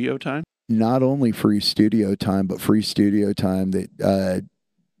studio time? not only free studio time, but free studio time that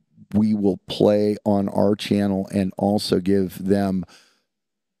we will play on our channel and also give them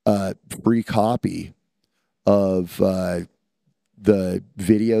a free copy of the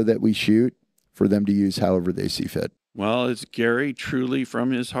video that we shoot for them to use however they see fit. Well, it's Gary truly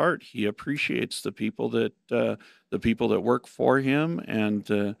from his heart. He appreciates the people that work for him and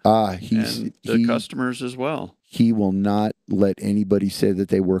the customers as well. He will not let anybody say that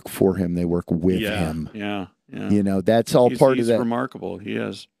they work for him. They work with him. Yeah. You know, that's all part of that. He's remarkable. He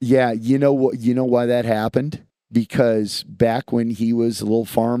is. Yeah. You know what? You know why that happened? Because back when he was a little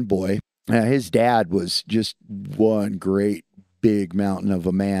farm boy, his dad was just one great big mountain of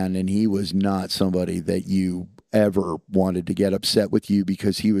a man, and he was not somebody that you ever wanted to get upset with you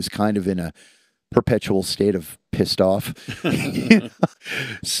because he was kind of in a perpetual state of pissed off.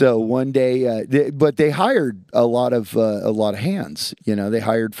 So one day, but they hired a lot of hands. You know, they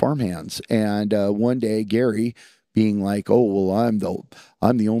hired farm hands, and one day Gary, being like, "Oh well,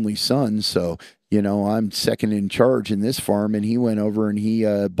 I'm the only son, so you know I'm second in charge in this farm," and he went over and he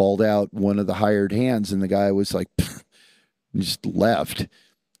bawled out one of the hired hands, and the guy was like, just left.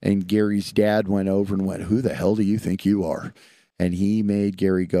 And Gary's dad went over and went, "Who the hell do you think you are?" And he made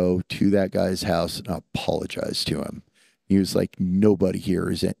Gary go to that guy's house and apologize to him. He was like, "Nobody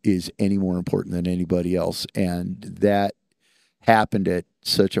here is any more important than anybody else." And that happened at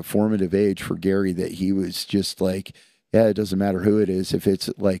such a formative age for Gary that he was just like, yeah, it doesn't matter who it is. If it's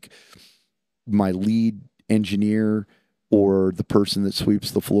like my lead engineer or the person that sweeps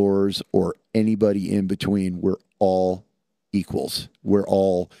the floors or anybody in between, we're all equals. We're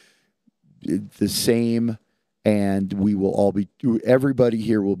all the same, and we will all be, everybody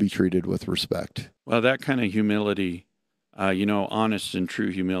here will be treated with respect. Well, that kind of humility, you know, honest and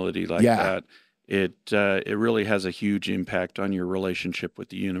true humility like that, it really has a huge impact on your relationship with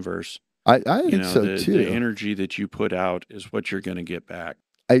the universe. I think so too. The energy that you put out is what you're going to get back.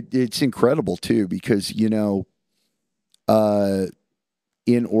 It's incredible too, because, you know,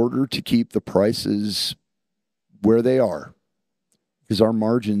 in order to keep the prices where they are, because our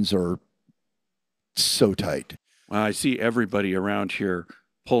margins are so tight. Well, I see everybody around here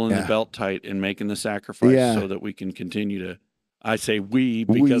pulling the belt tight and making the sacrifice so that we can continue to. I say we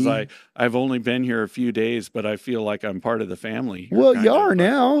because I've only been here a few days, but I feel like I'm part of the family. Well, you are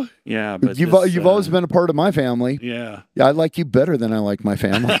now. Yeah, but you've always been a part of my family. Yeah, I like you better than I like my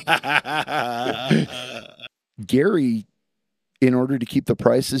family. Gary, in order to keep the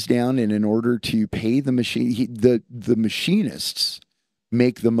prices down and in order to pay the machine, the machinists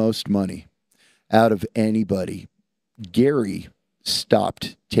make the most money out of anybody. Gary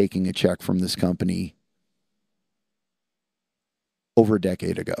stopped taking a check from this company over a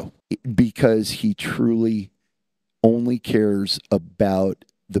decade ago because he truly only cares about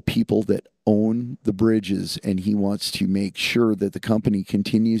the people that own the bridges, and he wants to make sure that the company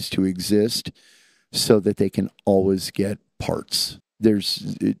continues to exist so that they can always get parts. It's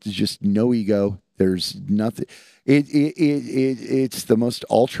just no ego. There's nothing. It's the most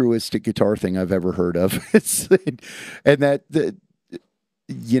altruistic guitar thing I've ever heard of.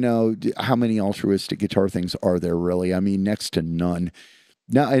 You know, how many altruistic guitar things are there really? I mean, next to none.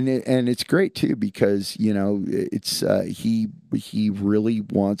 No, and it's great too because, you know, it's he really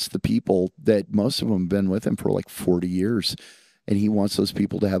wants the people that most of them have been with him for like 40 years, and he wants those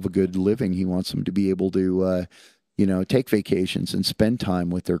people to have a good living. He wants them to be able to you know, take vacations and spend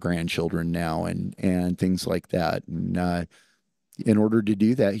time with their grandchildren now and things like that. And in order to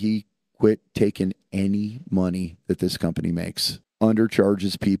do that, he quit taking any money that this company makes.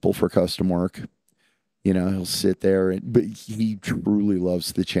 Undercharges people for custom work. You know, he'll sit there, but he truly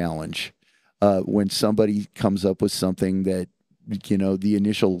loves the challenge. When somebody comes up with something that, you know, the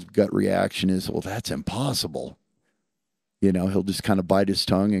initial gut reaction is, well, that's impossible. You know, he'll just kind of bite his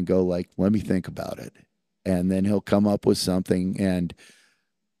tongue and go like, let me think about it. And then he'll come up with something, and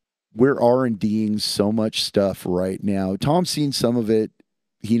we're R&Ding so much stuff right now. Tom's seen some of it.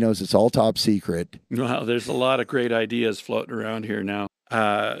 He knows it's all top secret. Well, there's a lot of great ideas floating around here now.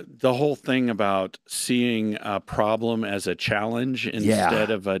 The whole thing about seeing a problem as a challenge instead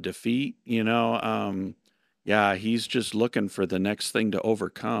of a defeat, you know, he's just looking for the next thing to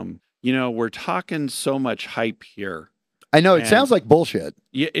overcome. You know, we're talking so much hype here. I know it sounds like bullshit.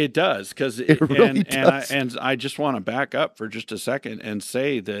 Yeah, it does, because it really does. And I just want to back up for just a second and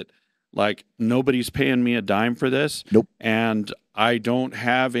say that, like, nobody's paying me a dime for this. Nope. And I don't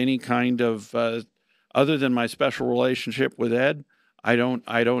have any kind of other than my special relationship with Ed. I don't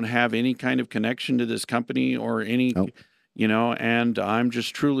have any kind of connection to this company or any. Nope. and I'm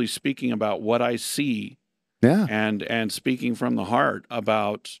just truly speaking about what I see Yeah. and speaking from the heart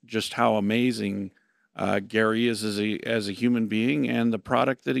about just how amazing Gary is as a human being and the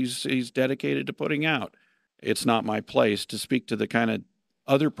product that he's dedicated to putting out. It's not my place to speak to the kind of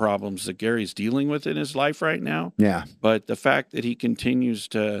other problems that Gary's dealing with in his life right now, Yeah. but the fact that he continues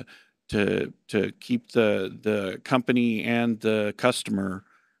to keep the company and the customer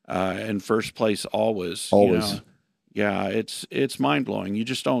in first place always. Always. Yeah, it's mind blowing. You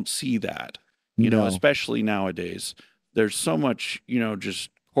just don't see that, No. especially nowadays. There's so much, just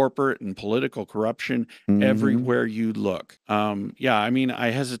corporate and political corruption Mhm. everywhere you look. Yeah, I mean,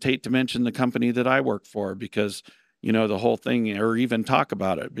 I hesitate to mention the company that I work for because, the whole thing, or even talk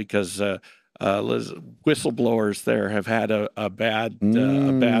about it because whistleblowers there have had a bad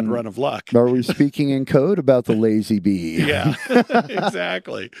run of luck. Are we speaking in code about the lazy bee? Yeah,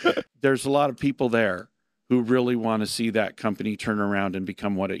 exactly. There's a lot of people there who really want to see that company turn around and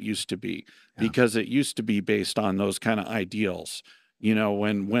become what it used to be, because it used to be based on those kind of ideals.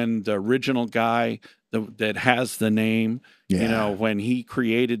 When the original guy that has the name, when he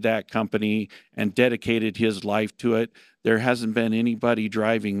created that company and dedicated his life to it, there hasn't been anybody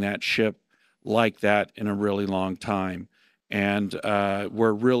driving that ship like that in a really long time. And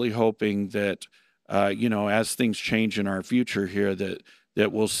we're really hoping that, as things change in our future here,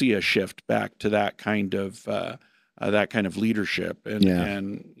 that we'll see a shift back to that kind of leadership. And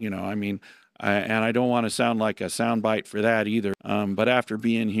I mean, and I don't want to sound like a soundbite for that either. But after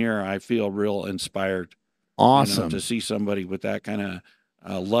being here, I feel real inspired. Awesome. To see somebody with that kind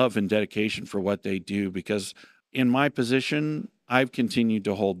of love and dedication for what they do, because in my position, I've continued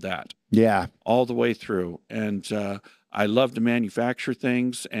to hold that. Yeah. All the way through. And I love to manufacture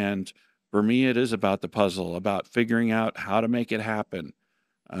things. And for me, it is about the puzzle, about figuring out how to make it happen.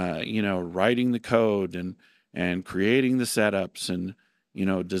 Writing the code and creating the setups and,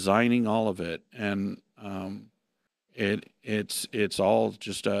 designing all of it. And it's all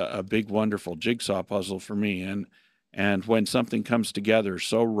just a big, wonderful jigsaw puzzle for me. And when something comes together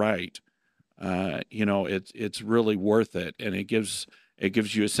so right, it's really worth it. And it gives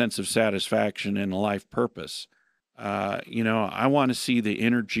you a sense of satisfaction and a life purpose. I want to see the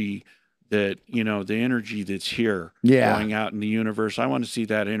energy that's here going out in the universe. I want to see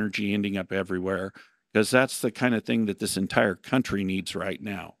that energy ending up everywhere, because that's the kind of thing that this entire country needs right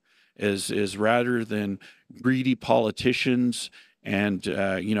now, is rather than greedy politicians and,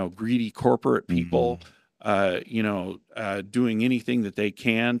 greedy corporate people, doing anything that they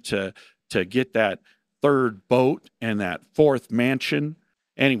can to get that third boat and that fourth mansion.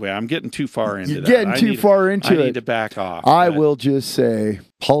 Anyway, I'm getting too far into You're that. getting too far into it. I need to back off. I will just say,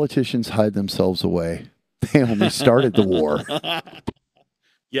 politicians hide themselves away. They only started the war.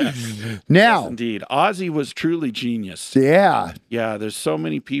 Yes. Now, yes, indeed. Ozzy was truly genius. Yeah. Yeah, there's so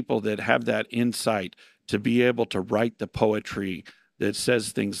many people that have that insight to be able to write the poetry that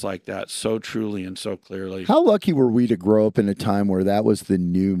says things like that so truly and so clearly. How lucky were we to grow up in a time where that was the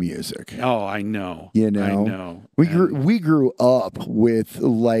new music? Oh, I know. I know. We grew up with,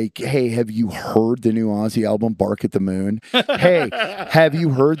 like, hey, have you heard the new Ozzy album, Bark at the Moon? Hey, have you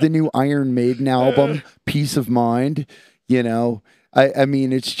heard the new Iron Maiden album, Peace of Mind? I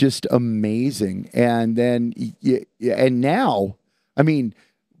mean, it's just amazing. And then, and now, I mean,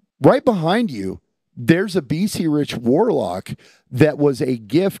 right behind you, there's a BC Rich Warlock that was a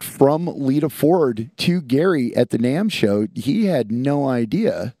gift from Lita Ford to Gary at the NAMM show. He had no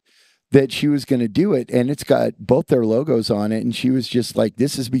idea that she was going to do it, and it's got both their logos on it, and she was just like,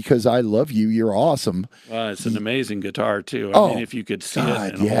 this is because I love you. You're awesome. Well, it's an amazing guitar, too. I mean, if you could see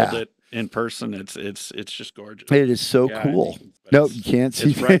it and hold it in person, it's just gorgeous. It is so cool. No, you can't see.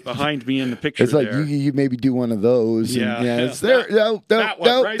 It's right behind me in the picture. It's like there. you maybe do one of those. Yeah, and, it's there. No, that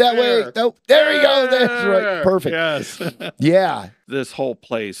way. No, there you go. That's right. Perfect. Yes. Yeah. This whole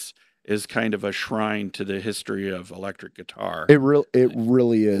place is kind of a shrine to the history of electric guitar. It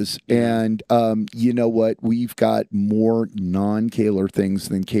really is. And you know what? We've got more non-Kahler things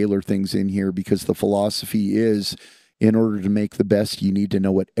than Kahler things in here, because the philosophy is, in order to make the best, you need to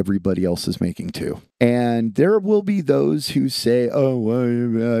know what everybody else is making too. And there will be those who say, oh,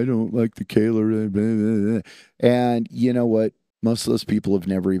 I don't like the Kahler. And you know what? Most of those people have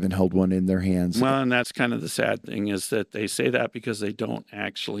never even held one in their hands. Well, and that's kind of the sad thing, is that they say that because they don't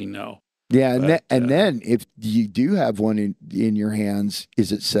actually know. Yeah, and then if you do have one in your hands,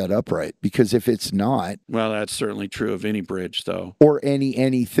 is it set up right? Because if it's not, well, that's certainly true of any bridge, though, or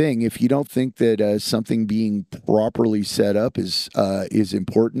anything. If you don't think that something being properly set up is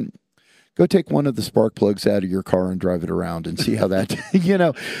important, Go take one of the spark plugs out of your car and drive it around and see how that,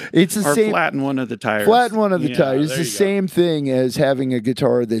 it's the Or same. flatten one of the tires. Flatten one of the Yeah, tires. It's there the you go. same thing as having a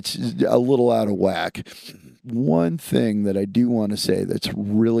guitar that's a little out of whack. One thing that I do want to say that's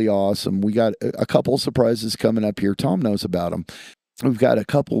really awesome, we got a couple surprises coming up here. Tom knows about them. We've got a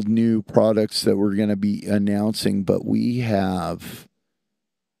couple new products that we're going to be announcing, but we have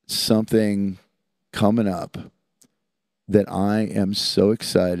something coming up that I am so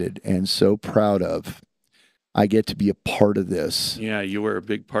excited and so proud of. I get to be a part of this. Yeah, you were a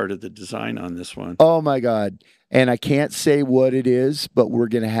big part of the design on this one. Oh my God. And I can't say what it is, but we're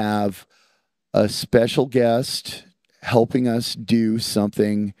going to have a special guest helping us do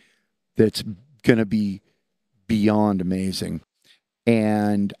something that's going to be beyond amazing.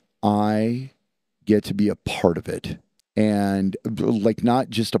 And I get to be a part of it. And like not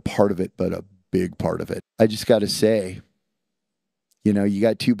just a part of it, but a big part of it. I just got to say, you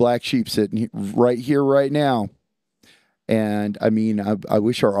got two black sheep sitting right here, right now. And I mean, I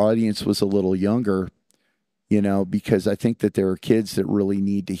wish our audience was a little younger, because I think that there are kids that really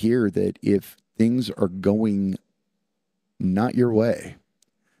need to hear that if things are going not your way,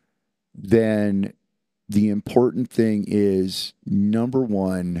 then the important thing is, number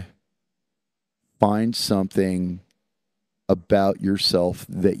one, find something about yourself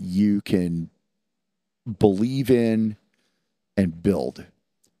that you can believe in and build.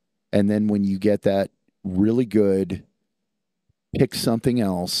 And then when you get that really good, pick something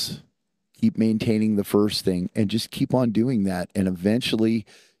else, keep maintaining the first thing, and just keep on doing that. And eventually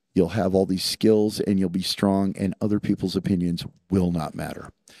you'll have all these skills and you'll be strong, and other people's opinions will not matter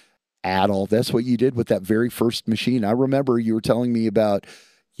at all. That's what you did with that very first machine. I remember you were telling me about,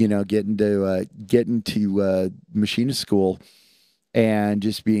 getting to machinist school and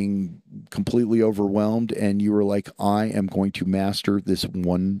just being completely overwhelmed. And you were like, I am going to master this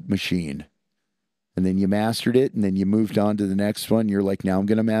one machine. And then you mastered it, and then you moved on to the next one. You're like, now I'm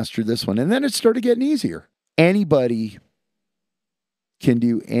going to master this one. And then it started getting easier. Anybody can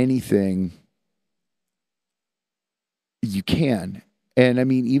do anything. You can. And I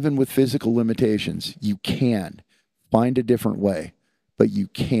mean, even with physical limitations, you can find a different way, but you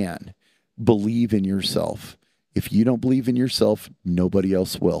can believe in yourself. If you don't believe in yourself, nobody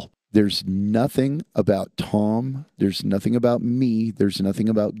else will. There's nothing about Tom. There's nothing about me. There's nothing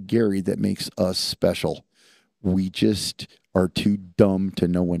about Gary that makes us special. We just are too dumb to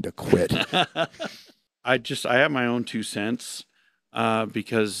know when to quit. I have my own 2 cents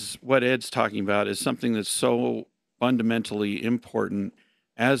because what Ed's talking about is something that's so fundamentally important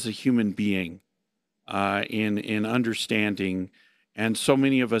as a human being in understanding. And so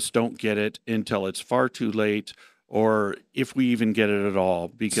many of us don't get it until it's far too late, or if we even get it at all,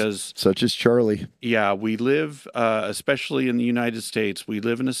 because such as Charlie. Yeah, we live, especially in the United States, we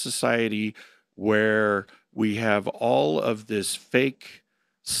live in a society where we have all of this fake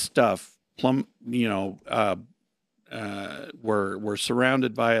stuff. We're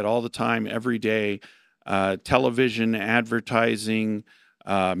surrounded by it all the time, every day. Television, advertising,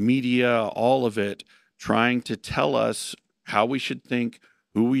 media, all of it, trying to tell us how we should think,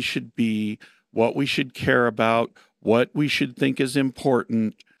 who we should be, what we should care about, what we should think is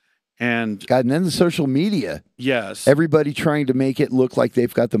important. And God, and then the social media. Yes. Everybody trying to make it look like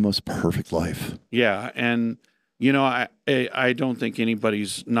they've got the most perfect life. Yeah. And, I don't think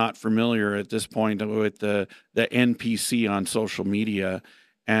anybody's not familiar at this point with the NPC on social media.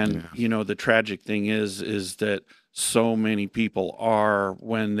 And, the tragic thing is that so many people are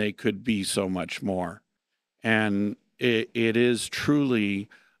when they could be so much more. And it is truly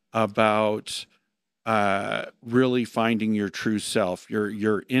about really finding your true self,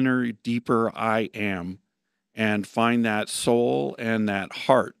 your inner, deeper I am, and find that soul and that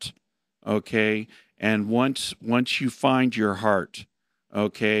heart. Okay. And once you find your heart,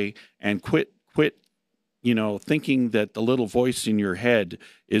 okay, and quit, thinking that the little voice in your head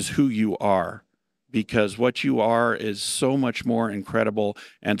is who you are, because what you are is so much more incredible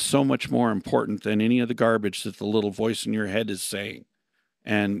and so much more important than any of the garbage that the little voice in your head is saying.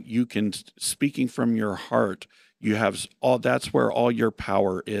 And you can, speaking from your heart, you have all, that's where all your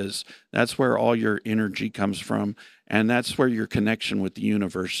power is. That's where all your energy comes from. And that's where your connection with the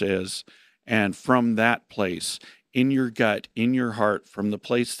universe is. And from that place, in your gut, in your heart, from the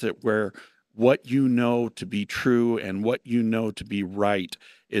place that where what you know to be true and what you know to be right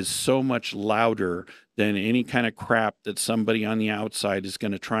is so much louder than any kind of crap that somebody on the outside is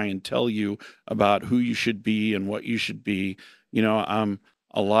going to try and tell you about who you should be and what you should be. A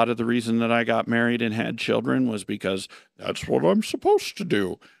lot of the reason that I got married and had children was because that's what I'm supposed to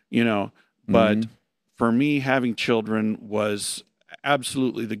do, but for me, having children was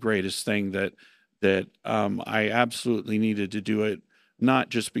absolutely the greatest thing that I absolutely needed to do it, not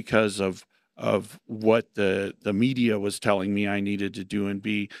just because of what the media was telling me I needed to do and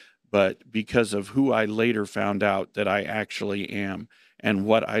be, but because of who I later found out that I actually am, and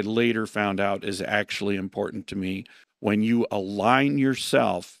what I later found out is actually important to me. When you align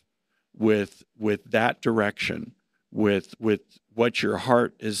yourself with that direction, with what your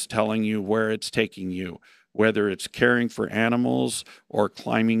heart is telling you, where it's taking you, whether it's caring for animals or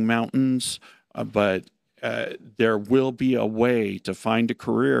climbing mountains, but there will be a way to find a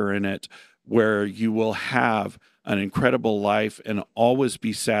career in it where you will have an incredible life and always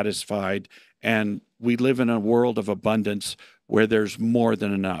be satisfied. And we live in a world of abundance where there's more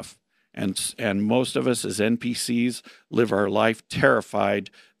than enough. And most of us as NPCs live our life terrified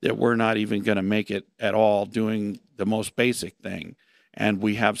that we're not even going to make it at all doing the most basic thing. And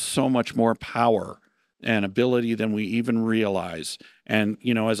we have so much more power and ability than we even realize. And,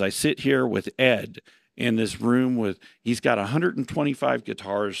 you know, as I sit here with Ed in this room he's got 125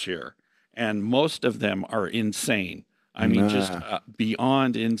 guitars here, and most of them are insane. I mean, just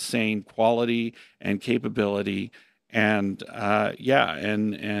beyond insane quality and capability. And yeah,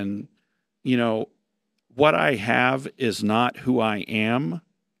 and you know, what I have is not who I am.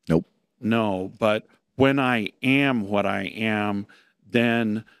 Nope. No, but when I am what I am,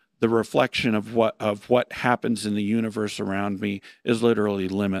 then the reflection of what happens in the universe around me is literally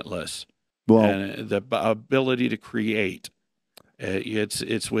limitless. Well, and the ability to create,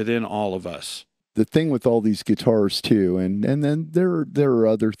 it's within all of us. the thing with all these guitars too, and then there are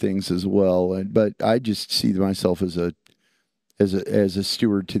other things as well, but I just see myself as a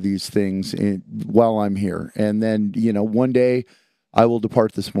steward to these things while I'm here. And then, you know, one day I will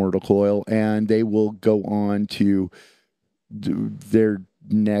depart this mortal coil and they will go on to their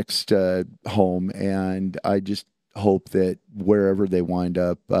next home. And I just hope that wherever they wind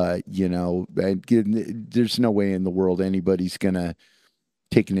up, you know, there's no way in the world anybody's going to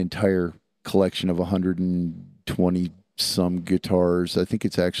take an entire collection of 120 some guitars. I think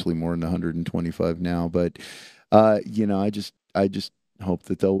it's actually more than 125 now, but you know, I just hope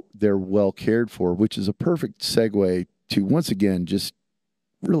that they're well cared for, which is a perfect segue to once again just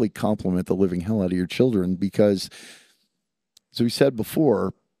really compliment the living hell out of your children, because as we said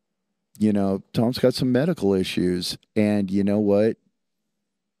before, you know, Tom's got some medical issues, and you know what?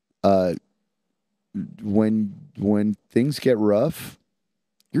 When things get rough,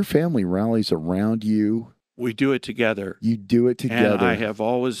 your family rallies around you. We do it together. You do it together. And I have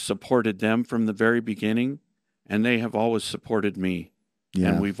always supported them from the very beginning, and they have always supported me. Yeah.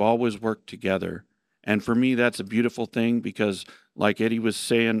 And we've always worked together. And for me, that's a beautiful thing, because like Eddie was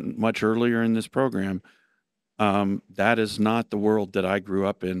saying much earlier in this program, that is not the world that I grew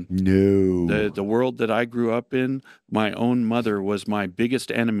up in. No. The world that I grew up in, my own mother was my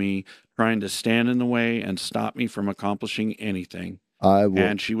biggest enemy, trying to stand in the way and stop me from accomplishing anything.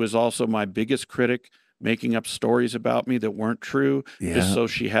 And she was also my biggest critic, making up stories about me that weren't true, just so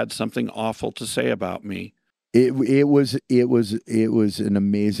she had something awful to say about me. It was an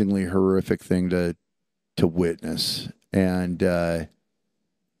amazingly horrific thing to witness, and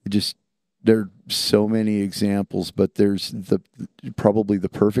just there are so many examples, but there's probably the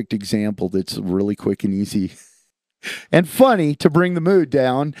perfect example that's really quick and easy and funny to bring the mood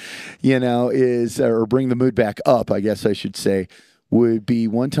down, you know, or bring the mood back up, I guess I should say. Would be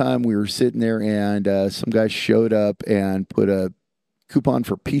one time we were sitting there and some guy showed up and put a coupon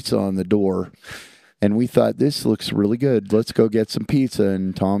for pizza on the door. And we thought, this looks really good. Let's go get some pizza.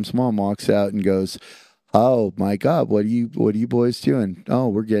 And Tom's mom walks out and goes, "Oh my God, what are you boys doing?" "Oh,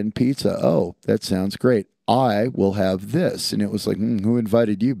 we're getting pizza." "Oh, that sounds great. I will have this." And it was like, who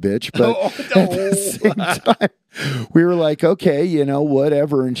invited you, bitch? But at the same time, we were like, okay, you know,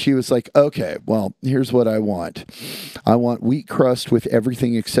 whatever. And she was like, okay, well, here's what I want. I want wheat crust with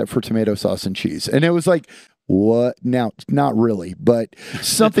everything except for tomato sauce and cheese. And it was like, what? Now, not really, but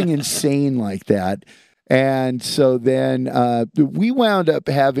something insane like that. And so then we wound up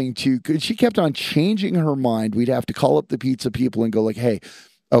having to, cause she kept on changing her mind. We'd have to call up the pizza people and go like, hey,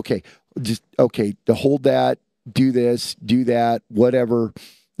 okay, to hold that, do this, do that, whatever.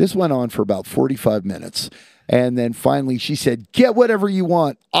 This went on for about 45 minutes. And then finally she said, "Get whatever you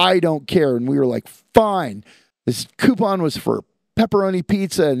want. I don't care." And we were like, fine. This coupon was for pepperoni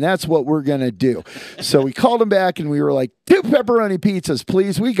pizza, and that's what we're going to do. So we called them back and we were like, 2 pepperoni pizzas,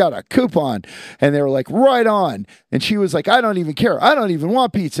 please. We got a coupon. And they were like, right on. And she was like, "I don't even care. I don't even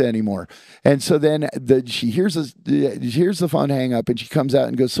want pizza anymore." And so then she hears the phone hang up and she comes out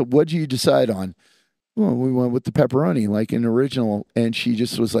and goes, "So what did you decide on?" "Well, we went with the pepperoni, like an original." And she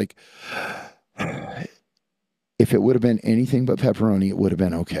just was like, If it would have been anything but pepperoni, it would have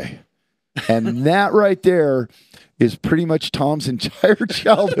been okay. And that right there is pretty much Tom's entire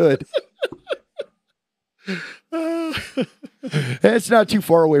childhood. It's not too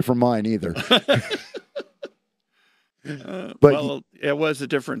far away from mine either. Well, it was a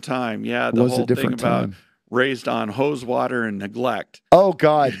different time. Yeah, the whole thing about time. Raised on hose water and neglect. Oh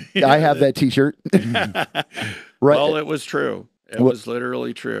God, I have that T-shirt. Right. Well, it was true. It was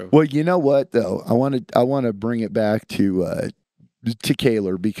literally true. Well, you know what though? I want to bring it back to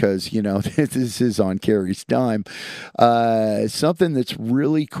Kahler, because you know this is on Carrie's dime. Something that's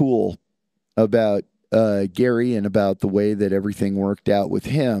really cool about Gary and about the way that everything worked out with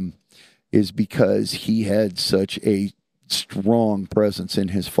him is because he had such a strong presence in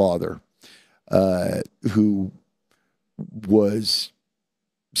his father, who was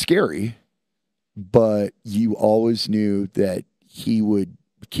scary, but you always knew that he would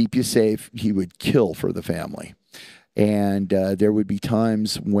keep you safe. He would kill for the family. And there would be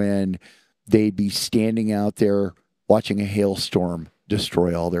times when they'd be standing out there watching a hailstorm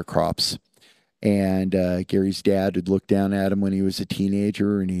destroy all their crops. And Gary's dad would look down at him when he was a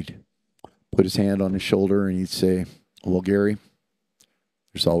teenager, and he'd put his hand on his shoulder and he'd say, well, Gary,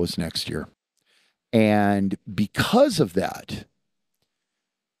 there's always next year. And because of that,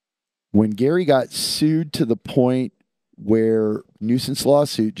 when Gary got sued to the point where nuisance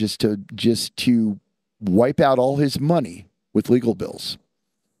lawsuit just to wipe out all his money with legal bills,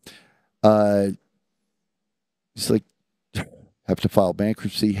 it's like, have to file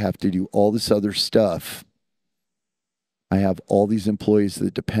bankruptcy, have to do all this other stuff. I have all these employees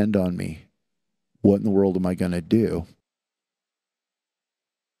that depend on me. What in the world am I going to do?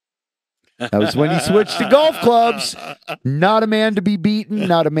 That was when he switched to golf clubs. Not a man to be beaten,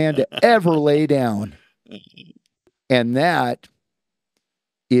 not a man to ever lay down. And that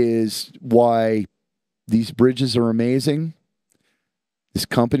is why these bridges are amazing. This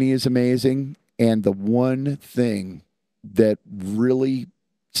company is amazing. And the one thing that really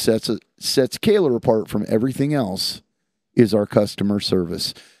sets Kahler apart from everything else is our customer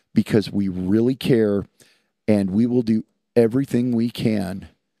service, because we really care and we will do everything we can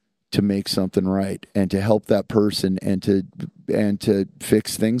to make something right and to help that person and to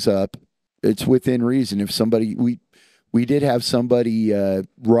fix things up. It's within reason. If somebody, we did have somebody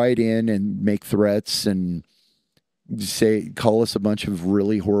write in and make threats and call us a bunch of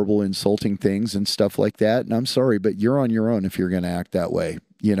really horrible, insulting things and stuff like that. And I'm sorry, but you're on your own if you're going to act that way.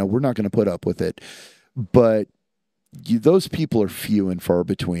 You know, we're not going to put up with it. But those people are few and far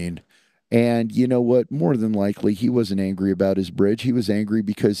between. And you know what? More than likely, he wasn't angry about his bridge. He was angry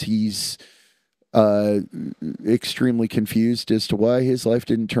because he's extremely confused as to why his life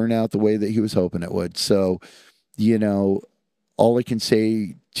didn't turn out the way that he was hoping it would. So, you know, all I can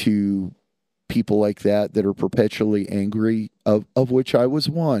say to people like that are perpetually angry, of which I was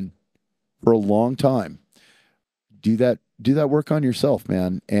one for a long time, do that work on yourself,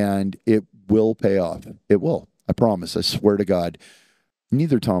 man, and it will pay off. It will. I promise. I swear to God.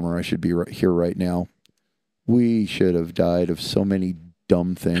 Neither Tom or I should be right here right now. We should have died of so many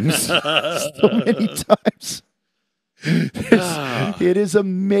dumb things so many times. It is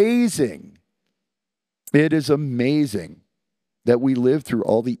amazing. It is amazing that we lived through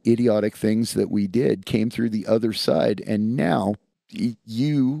all the idiotic things that we did, came through the other side, and now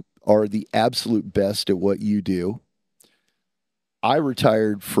you are the absolute best at what you do. I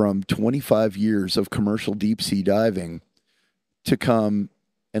retired from 25 years of commercial deep sea diving to come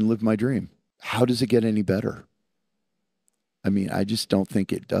and live my dream. How does it get any better? I mean, I just don't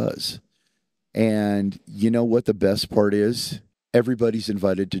think it does. And you know what the best part is? Everybody's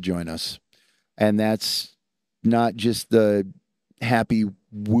invited to join us. And that's not just the happy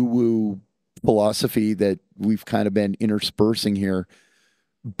woo-woo philosophy that we've kind of been interspersing here,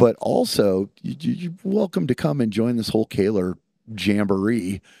 but also you're welcome to come and join this whole Kahler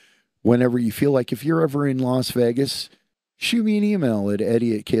jamboree whenever you feel like. If you're ever in Las Vegas, shoot me an email at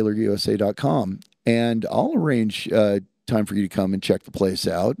eddie@kahlerusa.com and I'll arrange time for you to come and check the place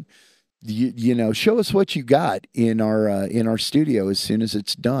out. You know, show us what you got in our studio as soon as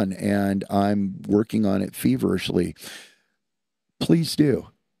it's done, and I'm working on it feverishly. Please do.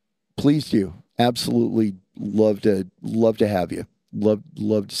 Absolutely love to have you. Love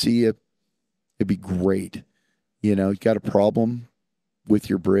to see you. It'd be great. You know, you got a problem with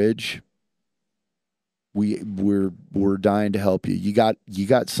your bridge, we're dying to help you. You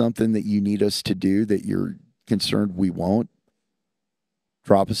got something that you need us to do that you're concerned we won't.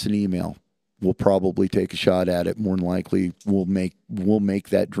 Drop us an email. We'll probably take a shot at it. More than likely, we'll make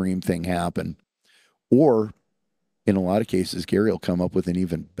that dream thing happen. Or in a lot of cases, Gary will come up with an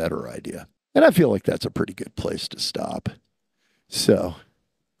even better idea. And I feel like that's a pretty good place to stop. So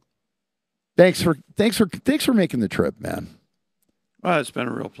thanks for making the trip, man. Well, it's been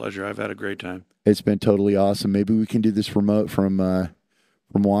a real pleasure. I've had a great time. It's been totally awesome. Maybe we can do this remote from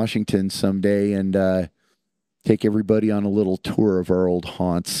Washington someday and take everybody on a little tour of our old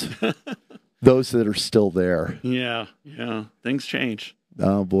haunts. Those that are still there. Yeah. Things change.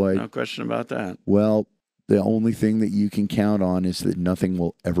 Oh, boy. No question about that. Well, the only thing that you can count on is that nothing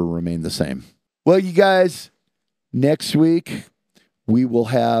will ever remain the same. Well, you guys, next week, we will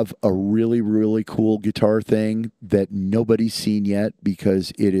have a really, really cool guitar thing that nobody's seen yet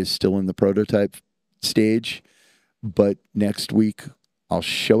because it is still in the prototype stage. But next week, I'll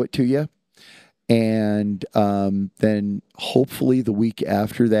show it to you. And then hopefully the week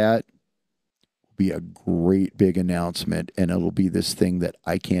after that will be a great big announcement. And it'll be this thing that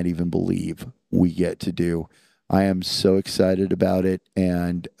I can't even believe we get to do. I am so excited about it.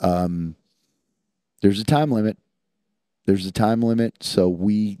 And there's a time limit. There's a time limit, so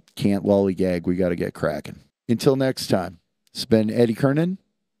we can't lollygag. We got to get cracking. Until next time, it's been Eddie Kernan.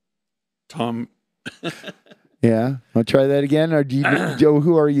 Tom. Yeah. Want to try that again? Or do you, Joe,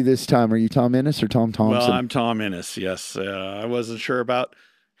 who are you this time? Are you Tom Ennis or Tom Thompson? Well, I'm Tom Ennis, yes. I wasn't sure about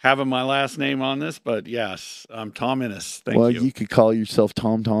having my last name on this, but yes, I'm Tom Ennis. Thank you. Well, you could call yourself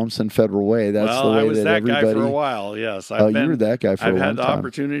Tom Thompson Federal Way. That's the way I was that everybody... guy for a while, yes. You were that guy for a long time. I've had the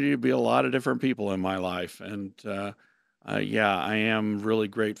opportunity to be a lot of different people in my life, and yeah, I am really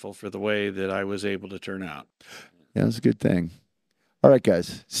grateful for the way that I was able to turn out. Yeah, that's a good thing. All right,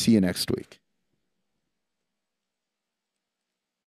 guys. See you next week.